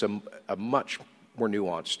Alberta takes a much more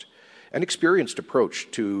nuanced and experienced approach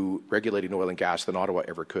to regulating oil and gas than Ottawa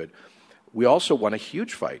ever could. We also won a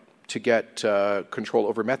huge fight to get control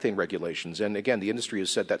over methane regulations. And again, the industry has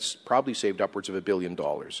said that's probably saved upwards of $1 billion.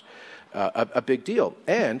 A big deal.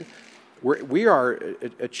 And we are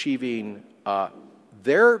achieving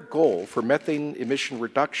their goal for methane emission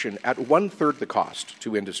reduction at 1/3 the cost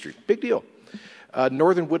to industry. Big deal.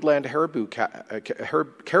 Northern woodland caribou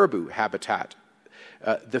habitat.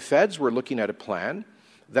 The feds were looking at a plan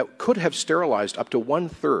that could have sterilized up to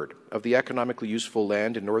 1/3 of the economically useful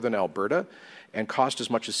land in northern Alberta and cost as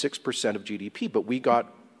much as 6% of GDP. But we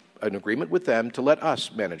got an agreement with them to let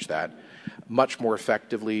us manage that much more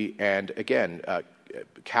effectively. And again,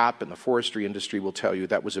 CAP and the forestry industry will tell you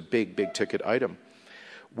that was a big, big ticket item.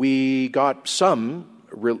 We got some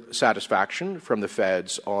satisfaction from the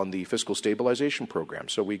feds on the fiscal stabilization program.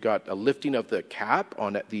 So we got a lifting of the cap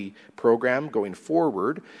on the program going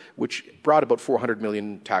forward, which brought about $400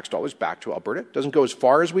 million tax dollars back to Alberta. Doesn't go as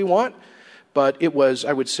far as we want, but it was,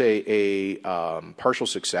 I would say, a partial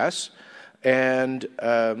success. And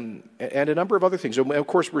a number of other things. And of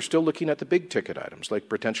course, we're still looking at the big ticket items like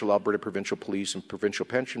potential Alberta Provincial Police and Provincial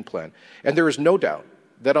Pension Plan. And there is no doubt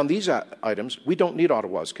that on these items, we don't need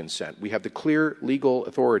Ottawa's consent. We have the clear legal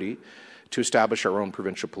authority to establish our own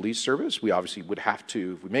provincial police service. We obviously would have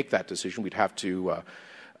to, if we make that decision, we'd have to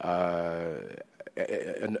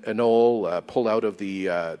annul, pull out of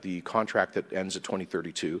the contract that ends at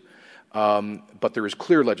 2032. But there is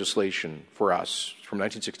clear legislation for us from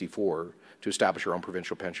 1964 to establish our own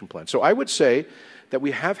provincial pension plan. So I would say that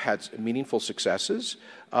we have had meaningful successes,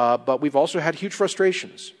 but we've also had huge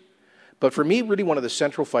frustrations. But for me, really one of the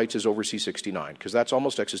central fights is over C-69, because that's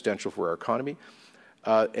almost existential for our economy.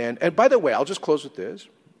 And by the way, I'll just close with this.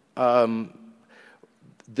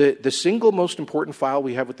 The single most important file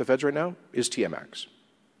we have with the feds right now is TMX.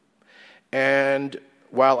 And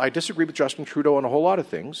while I disagree with Justin Trudeau on a whole lot of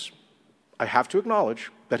things, I have to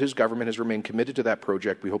acknowledge that his government has remained committed to that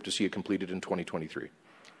project. We hope to see it completed in 2023.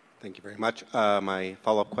 Thank you very much. My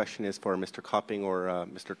follow-up question is for Mr. Copping or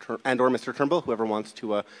Mr. Turnbull, whoever wants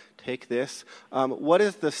to take this. What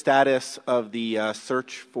is the status of the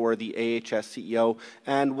search for the AHS CEO,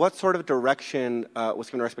 and what sort of direction,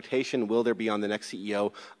 with given expectation, will there be on the next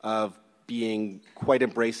CEO of being quite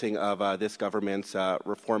embracing of this government's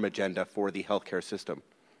reform agenda for the healthcare system?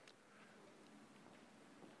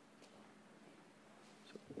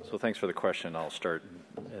 So thanks for the question. I'll start,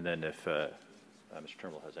 and then if Mr.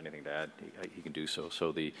 Turnbull has anything to add, he can do so.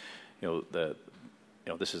 So this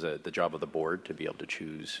is the job of the board to be able to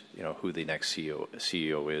choose, who the next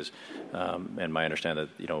CEO is. And my understanding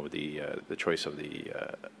that the choice of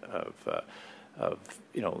a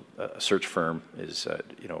search firm is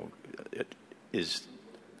is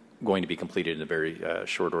going to be completed in a very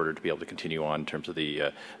short order to be able to continue on in terms of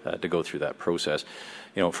to go through that process.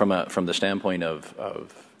 From the standpoint of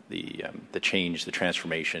the change, the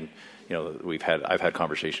transformation. I've had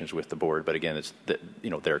conversations with the board, but again, it's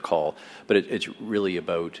their call. But it's really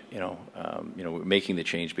about making the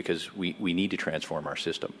change because we need to transform our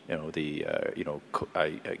system.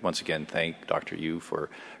 I once again thank Dr. Yu for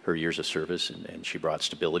her years of service, and she brought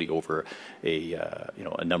stability over a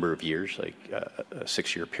number of years, like a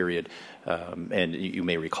 6-year period. And you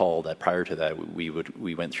may recall that prior to that, we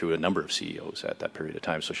went through a number of CEOs at that period of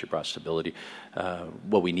time. So she brought stability.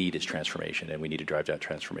 What we need is transformation, and we need to drive that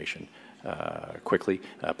transformation quickly.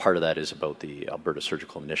 Part of that is about the Alberta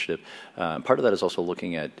Surgical Initiative. Part of that is also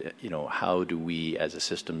looking at, how do we as a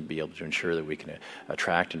system be able to ensure that we can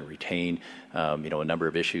attract and retain, a number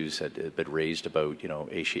of issues that have been raised about,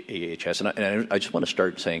 AHS. And I just want to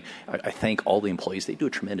start saying I thank all the employees. They do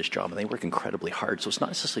a tremendous job, and they work incredibly hard. So it's not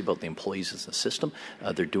necessarily about the employees as the system.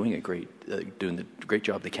 They're doing the great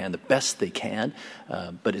job they can, the best they can.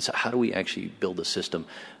 But it's how do we actually build a system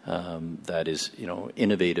that is,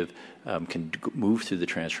 innovative, can move through the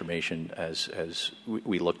transformation as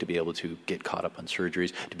we look to be able to get caught up on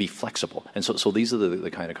surgeries, to be flexible. And so these are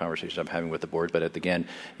the kind of conversations I'm having with the board. But again,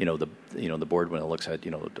 the board, when it looks at,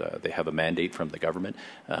 they have a mandate from the government.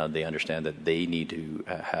 They understand that they need to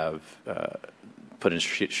have put in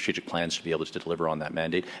strategic plans to be able to deliver on that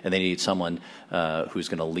mandate, and they need someone who's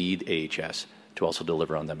going to lead AHS to also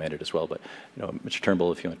deliver on that mandate as well. But Mr.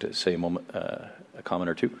 Turnbull, if you want to say a comment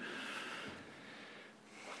or two.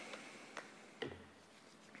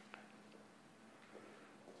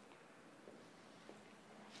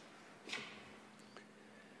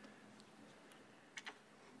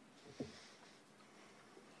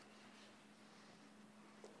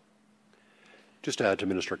 Just to add to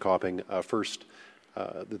Minister Copping, first,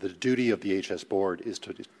 the duty of the AHS board is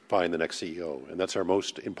to find the next CEO, and that's our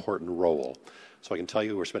most important role. So I can tell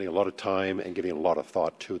you we're spending a lot of time and giving a lot of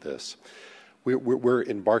thought to this. We're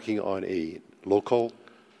embarking on a local,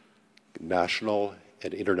 national,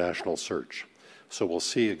 and international search. So we'll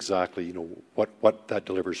see exactly, what that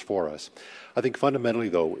delivers for us. I think fundamentally,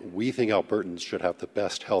 though, we think Albertans should have the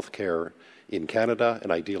best health care in Canada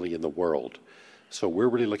and ideally in the world. So we're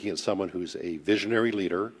really looking at someone who's a visionary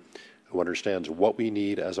leader, who understands what we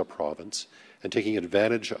need as a province, and taking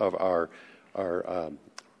advantage of our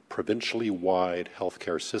provincially wide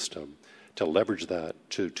healthcare system to leverage that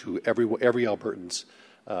to every Albertan's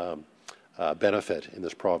benefit in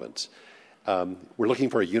this province. We're looking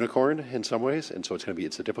for a unicorn in some ways, and so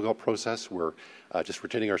it's a difficult process. We're just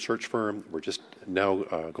retaining our search firm. We're just now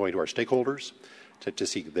going to our stakeholders to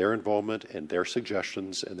seek their involvement and their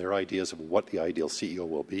suggestions and their ideas of what the ideal CEO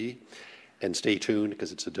will be. And stay tuned,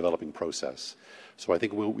 because it's a developing process. So I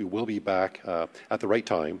think we will be back at the right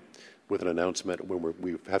time with an announcement when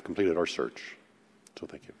we have completed our search. So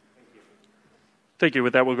thank you. Thank you.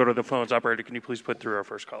 With that, we'll go to the phones. Operator, can you please put through our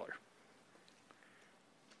first caller?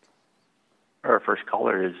 Our first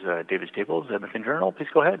caller is David Staples, Edmonton Journal. Please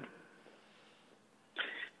go ahead.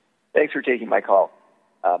 Thanks for taking my call.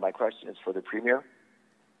 My question is for the Premier.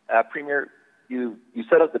 Premier, you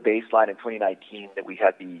set up the baseline in 2019 that we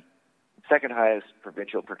had the second highest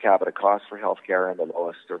provincial per capita cost for healthcare and the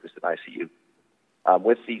lowest service in ICU.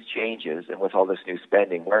 With these changes and with all this new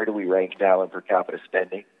spending, where do we rank now in per capita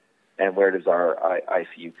spending, and where does our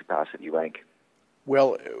ICU capacity rank?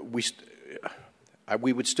 Well,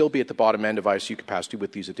 we would still be at the bottom end of ICU capacity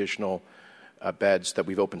with these additional beds that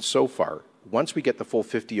we've opened so far. Once we get the full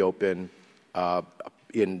 50 open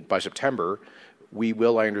by September, we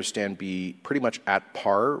will, I understand, be pretty much at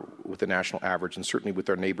par with the national average, and certainly with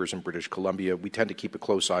our neighbours in British Columbia. We tend to keep a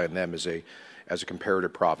close eye on them as a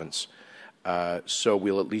comparative province. So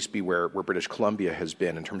we'll at least be where British Columbia has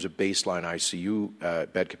been in terms of baseline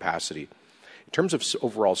ICU bed capacity. In terms of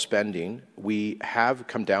overall spending, we have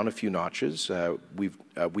come down a few notches.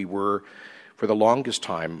 We were, for the longest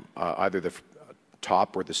time, either the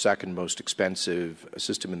top or the second most expensive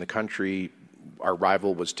system in the country. Our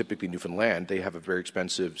rival was typically Newfoundland. They have a very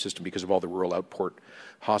expensive system because of all the rural outport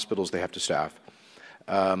hospitals they have to staff.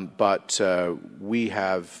 But we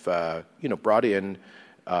have, brought in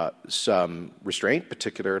some restraint,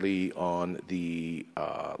 particularly on the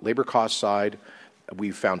labor cost side.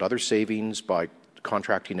 We've found other savings by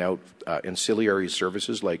contracting out ancillary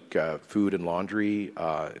services like food and laundry,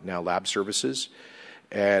 now lab services.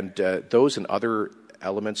 And those and other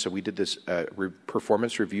elements. So we did this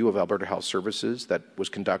performance review of Alberta Health Services that was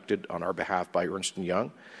conducted on our behalf by Ernst &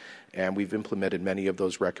 Young, and we've implemented many of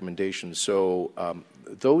those recommendations. So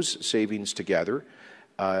those savings together,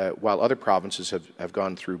 while other provinces have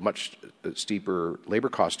gone through much steeper labor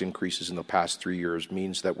cost increases in the past 3 years,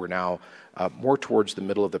 means that we're now more towards the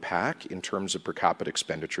middle of the pack in terms of per capita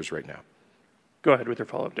expenditures right now. Go ahead with your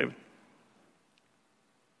follow-up, David.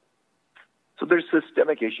 So there's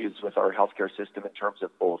systemic issues with our healthcare system in terms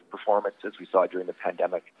of both performance, as we saw during the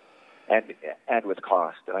pandemic, and with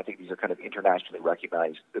cost. And I think these are kind of internationally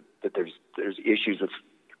recognized that there's issues with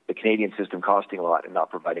the Canadian system costing a lot and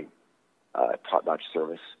not providing top-notch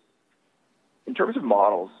service. In terms of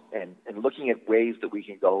models and looking at ways that we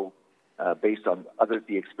can go based on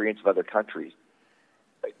the experience of other countries,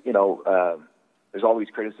 there's always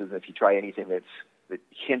criticism if you try anything that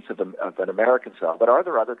hints of an American style. But are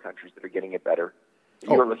there other countries that are getting it better that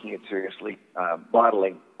you're looking at seriously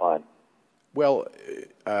modeling on? Well,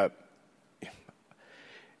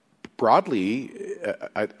 broadly,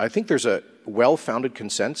 I think there's a well-founded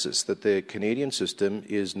consensus that the Canadian system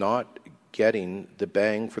is not getting the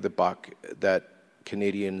bang for the buck that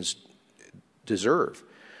Canadians deserve.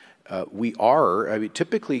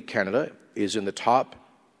 Typically Canada is in the top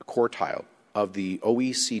quartile of the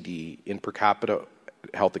OECD in per capita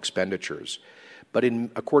health expenditures. But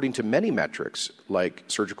according to many metrics like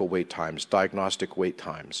surgical wait times, diagnostic wait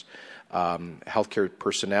times, healthcare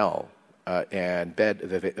personnel, and bed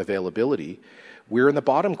availability, we're in the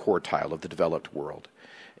bottom quartile of the developed world.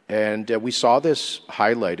 And we saw this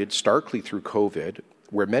highlighted starkly through COVID,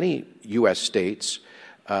 where many U.S. states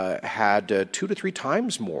had 2 to 3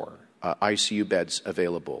 times more ICU beds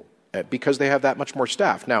available because they have that much more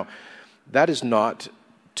staff. Now, that is not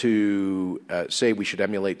to say we should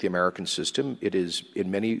emulate the American system. It is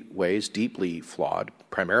in many ways deeply flawed,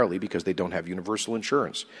 primarily because they don't have universal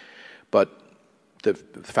insurance. But the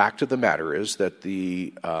fact of the matter is that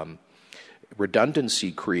the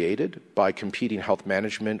redundancy created by competing health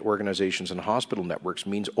management organizations and hospital networks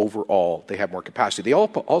means overall they have more capacity. They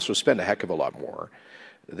also spend a heck of a lot more.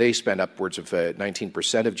 They spend upwards of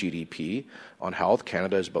 19% of GDP on health.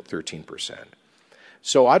 Canada is about 13%.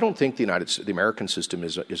 So I don't think the American system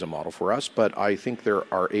is a model for us, but I think there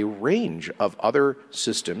are a range of other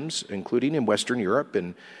systems, including in Western Europe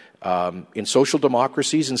and in social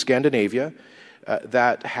democracies in Scandinavia,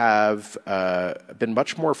 that have been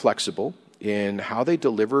much more flexible in how they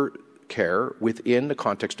deliver care within the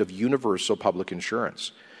context of universal public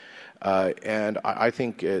insurance. And I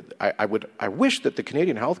think I wish that the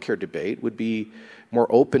Canadian healthcare debate would be more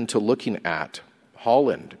open to looking at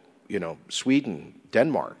Holland, Sweden,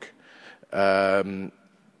 Denmark,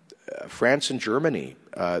 France and Germany,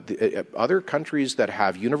 other countries that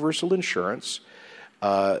have universal insurance.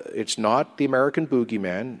 It's not the American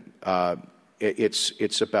boogeyman.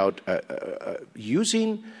 It's about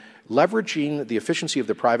leveraging the efficiency of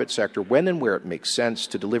the private sector when and where it makes sense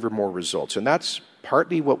to deliver more results. And that's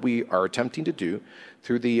partly what we are attempting to do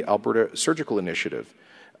through the Alberta Surgical Initiative,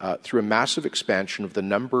 through a massive expansion of the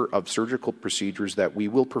number of surgical procedures that we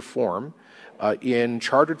will perform in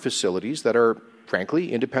chartered facilities that are,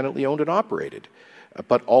 frankly, independently owned and operated.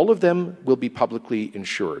 But all of them will be publicly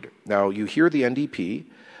insured. Now, you hear the NDP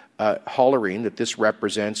hollering that this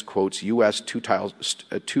represents, quotes, U.S.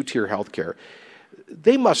 two-tier health care.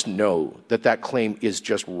 They must know that that claim is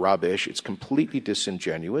just rubbish. It's completely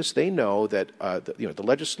disingenuous. They know that the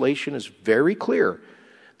legislation is very clear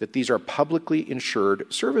that these are publicly insured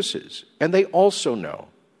services. And they also know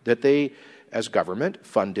that they, as government,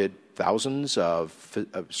 funded thousands of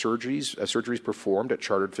surgeries performed at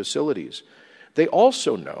chartered facilities. They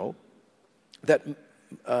also know that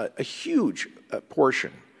a huge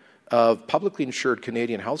portion of publicly insured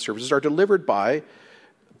Canadian health services are delivered by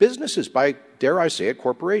businesses, by, dare I say it,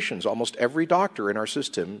 corporations. Almost every doctor in our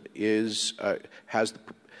system has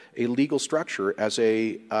a legal structure as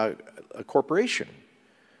a corporation.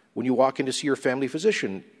 When you walk in to see your family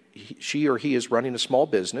physician, she or he is running a small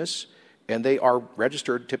business, and they are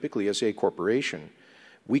registered typically as a corporation.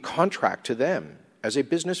 We contract to them as a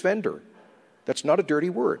business vendor. That's not a dirty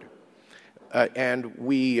word. So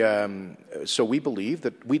we believe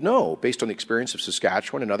that we know, based on the experience of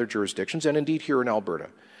Saskatchewan and other jurisdictions, and indeed here in Alberta,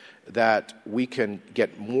 that we can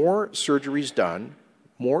get more surgeries done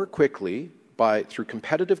more quickly through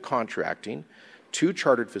competitive contracting to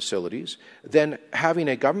chartered facilities than having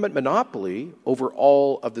a government monopoly over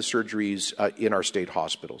all of the surgeries in our state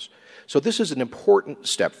hospitals. So this is an important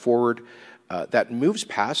step forward that moves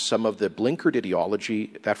past some of the blinkered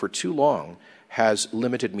ideology that for too long has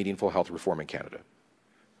limited meaningful health reform in Canada.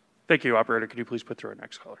 Thank you, Operator. Could you please put through our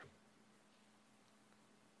next caller?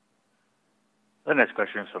 The next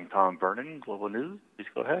question is from Tom Vernon, Global News. Please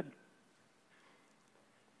go ahead.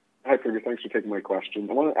 Hi, Premier. Thanks for taking my question.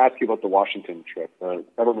 I want to ask you about the Washington trip.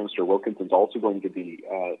 Federal Minister Wilkinson is also going to be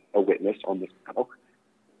a witness on this panel.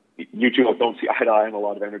 You two don't see eye to eye on a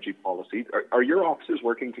lot of energy policy. Are your offices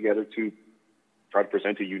working together to try to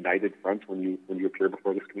present a united front when you appear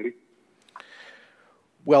before this committee?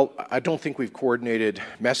 Well, I don't think we've coordinated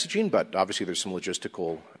messaging, but obviously there's some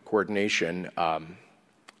logistical coordination.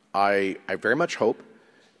 I very much hope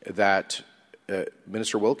that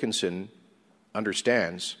Minister Wilkinson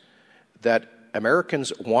understands that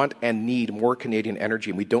Americans want and need more Canadian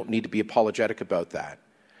energy, and we don't need to be apologetic about that.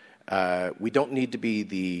 We don't need to be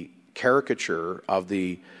the caricature of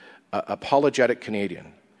the apologetic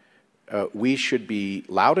Canadian. We should be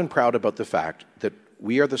loud and proud about the fact that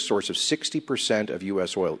we are the source of 60% of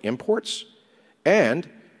U.S. oil imports, and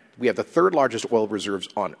we have the third largest oil reserves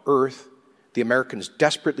on Earth. The Americans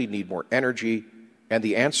desperately need more energy, and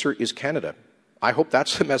the answer is Canada. I hope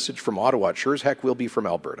that's the message from Ottawa. It sure as heck will be from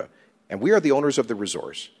Alberta. And we are the owners of the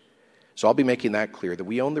resource. So I'll be making that clear, that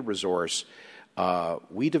we own the resource,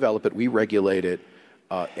 we develop it, we regulate it,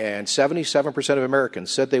 and 77% of Americans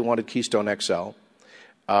said they wanted Keystone XL.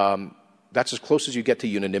 That's as close as you get to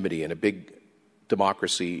unanimity in a big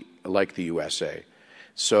democracy like the USA.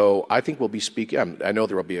 So I think we'll be speaking. I know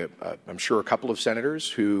there will be, I'm sure, a couple of senators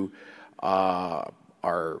who are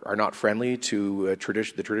not friendly to the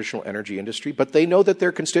traditional energy industry, but they know that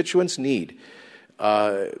their constituents need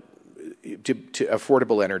to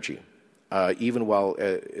affordable energy, even while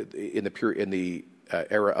in the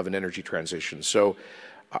era of an energy transition. So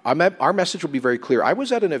our message will be very clear. I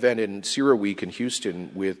was at an event in CERA Week in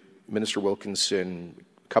Houston with Minister Wilkinson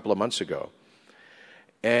a couple of months ago,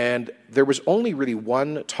 and there was only really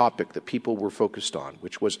one topic that people were focused on,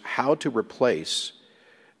 which was how to replace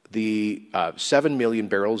the 7 million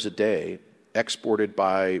barrels a day exported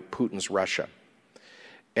by Putin's Russia.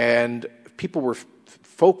 And people were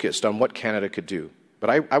focused on what Canada could do.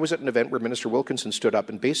 But I was at an event where Minister Wilkinson stood up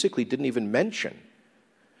and basically didn't even mention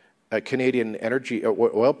Canadian energy,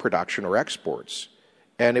 oil production or exports.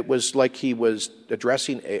 And it was like he was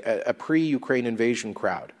addressing a pre-Ukraine invasion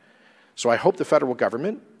crowd. So I hope the federal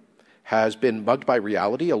government has been mugged by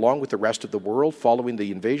reality along with the rest of the world following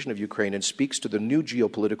the invasion of Ukraine and speaks to the new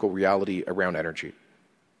geopolitical reality around energy.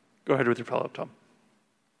 Go ahead with your follow-up, Tom.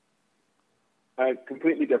 A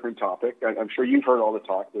completely different topic. I'm sure you've heard all the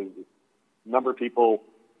talk. There's a number of people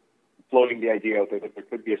floating the idea out there that there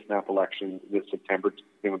could be a snap election this September,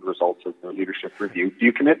 given the results of the leadership review. Do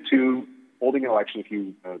you commit to holding an election if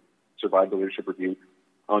you survive the leadership review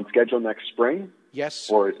on schedule next spring? Yes.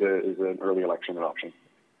 Or is an early election an option?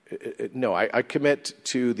 No, I commit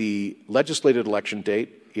to the legislated election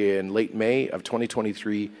date in late May of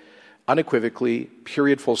 2023, unequivocally,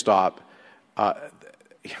 period, full stop. That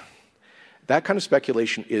kind of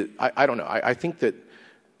speculation is, I don't know. I think that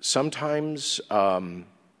sometimes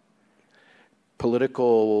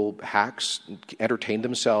political hacks entertain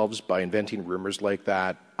themselves by inventing rumors like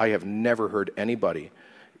that. I have never heard anybody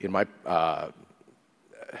in my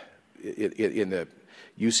in the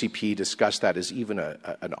UCP discuss that as even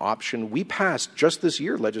an option. We passed just this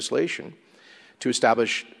year legislation to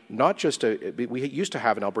establish not just we used to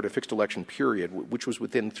have an Alberta fixed election period, which was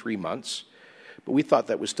within 3 months, but we thought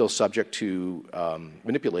that was still subject to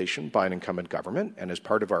manipulation by an incumbent government. And as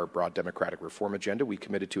part of our broad democratic reform agenda, we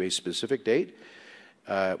committed to a specific date.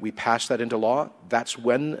 We passed that into law. That's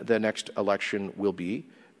when the next election will be.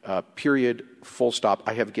 Period, full stop.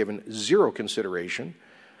 I have given zero consideration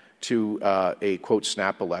to a, quote,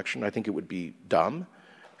 snap election. I think it would be dumb.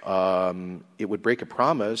 It would break a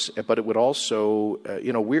promise, but it would also,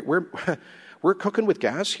 we're cooking with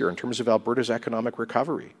gas here in terms of Alberta's economic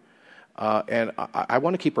recovery. And I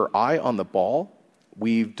want to keep our eye on the ball.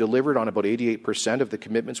 We've delivered on about 88% of the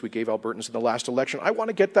commitments we gave Albertans in the last election. I want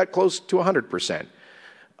to get that close to 100%.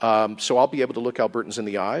 So I'll be able to look Albertans in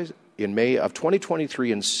the eyes in May of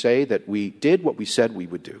 2023 and say that we did what we said we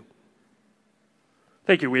would do.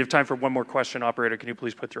 Thank you. We have time for one more question. Operator, can you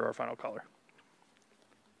please put through our final caller?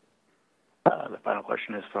 The final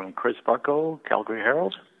question is from Chris Barco, Calgary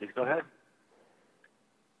Herald. Please go ahead.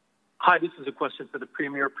 Hi, this is a question for the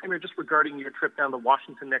Premier. Premier, just regarding your trip down to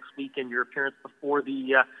Washington next week and your appearance before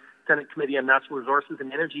the Senate Committee on Natural Resources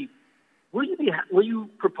and Energy, will you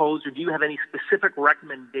propose or do you have any specific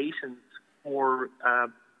recommendations for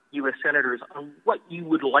U.S. senators on what you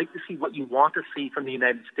would like to see, what you want to see from the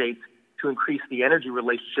United States to increase the energy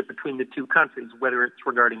relationship between the two countries, whether it's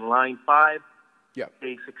regarding Line 5,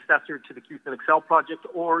 a successor to the Houston XL project,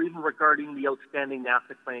 or even regarding the outstanding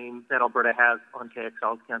NAFTA claim that Alberta has on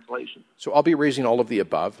KXL's cancellation? So I'll be raising all of the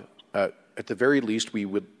above. At the very least, we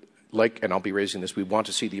would like, and I'll be raising this, we want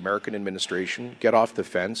to see the American administration get off the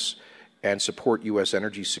fence and support U.S.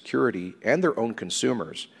 energy security and their own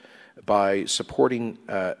consumers by supporting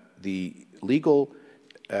the legal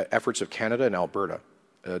efforts of Canada and Alberta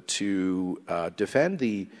to defend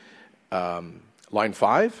the Line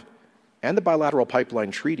 5 and the bilateral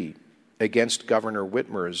pipeline treaty against Governor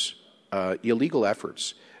Whitmer's illegal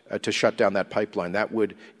efforts to shut down that pipeline. That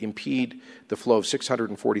would impede the flow of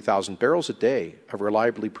 640,000 barrels a day of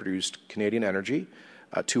reliably produced Canadian energy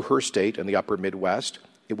to her state and the upper Midwest.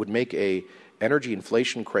 It would make a energy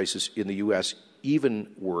inflation crisis in the U.S. even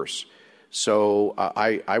worse. So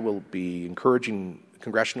I will be encouraging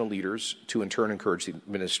congressional leaders to in turn encourage the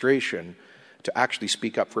administration to actually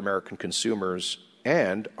speak up for American consumers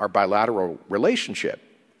and our bilateral relationship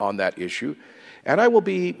on that issue. And I will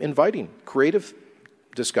be inviting creative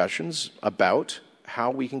discussions about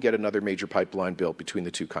how we can get another major pipeline built between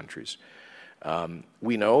the two countries.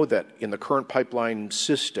 We know that in the current pipeline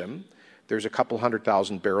system, there's a couple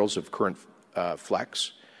 100,000 barrels of current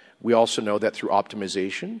flex. We also know that through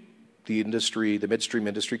optimization, the midstream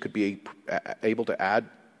industry could be able to add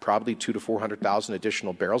probably 200,000 to 400,000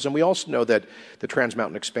 additional barrels. And we also know that the Trans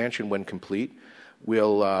Mountain expansion, when complete,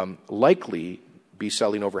 will likely be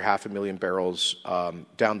selling over 500,000 barrels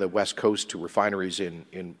down the West Coast to refineries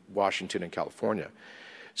in Washington and California.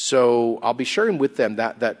 So I'll be sharing with them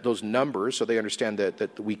that those numbers so they understand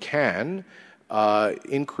that we can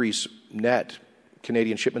increase net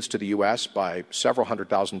Canadian shipments to the U.S. by several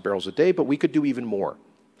 100,000 barrels a day, but we could do even more.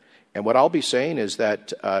 And what I'll be saying is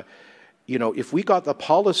that, if we got the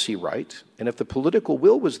policy right and if the political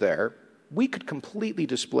will was there, we could completely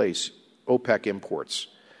displace OPEC imports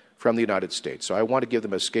from the United States. So I want to give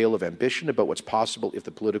them a scale of ambition about what's possible if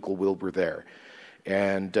the political will were there.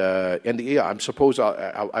 And I suppose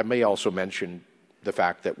I may also mention the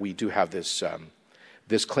fact that we do have this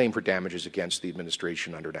claim for damages against the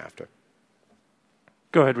administration under NAFTA.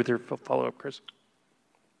 Go ahead with your follow-up, Chris.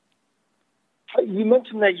 You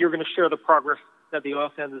mentioned that you're going to share the progress that the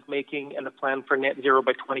oil sands is making and the plan for net zero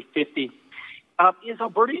by 2050.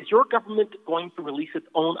 Is your government going to release its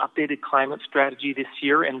own updated climate strategy this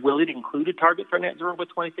year, and will it include a target for net zero by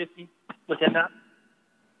 2050 within that?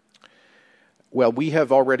 Well, we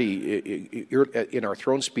have already, in our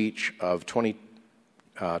throne speech of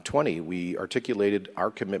 2020, we articulated our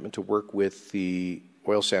commitment to work with the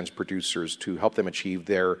oil sands producers to help them achieve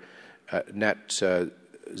their net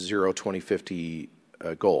zero 2050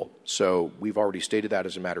 goal. So we've already stated that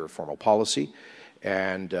as a matter of formal policy,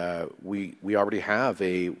 and we already have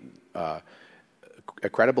a a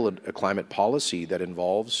credible climate policy that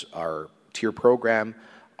involves our TIER program,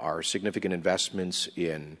 our significant investments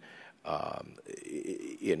in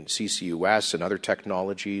CCUS and other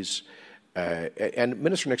technologies. And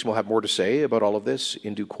Minister Nixon will have more to say about all of this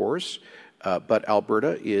in due course. But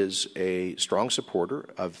Alberta is a strong supporter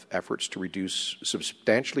of efforts to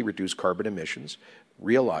substantially reduce carbon emissions,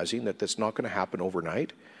 realizing that that's not going to happen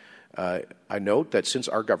overnight. I note that since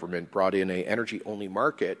our government brought in an energy-only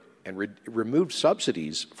market and removed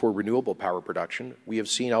subsidies for renewable power production, we have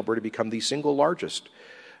seen Alberta become the single largest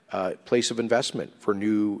place of investment for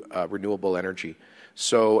new renewable energy.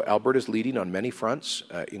 So Alberta is leading on many fronts,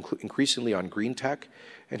 increasingly on green tech.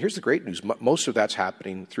 And here's the great news. Most of that's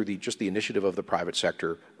happening through just the initiative of the private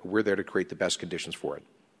sector. We're there to create the best conditions for it.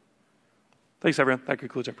 Thanks, everyone. That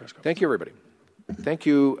concludes our press conference. Thank you, everybody. Thank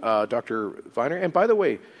you, Dr. Viner. And by the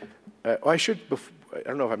way, I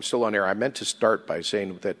don't know if I'm still on air. I meant to start by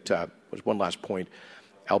saying that was one last point.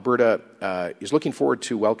 Alberta is looking forward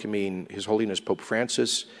to welcoming His Holiness Pope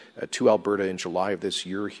Francis to Alberta in July of this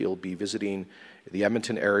year. He'll be visiting the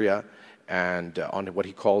Edmonton area and on what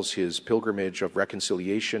he calls his pilgrimage of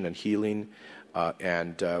reconciliation and healing.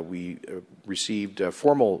 We received a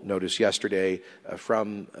formal notice yesterday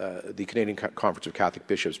from the Canadian Conference of Catholic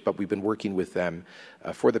Bishops, but we've been working with them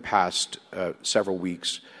for the past several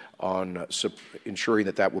weeks on ensuring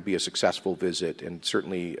that will be a successful visit, and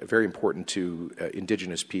certainly very important to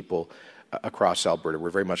Indigenous people across Alberta. We're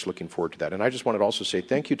very much looking forward to that. And I just wanted to also say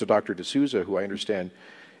thank you to Dr. D'Souza, who I understand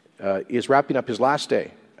is wrapping up his last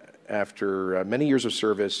day after many years of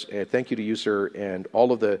service. Thank you to you, sir, and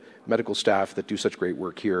all of the medical staff that do such great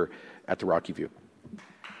work here at the Rocky View.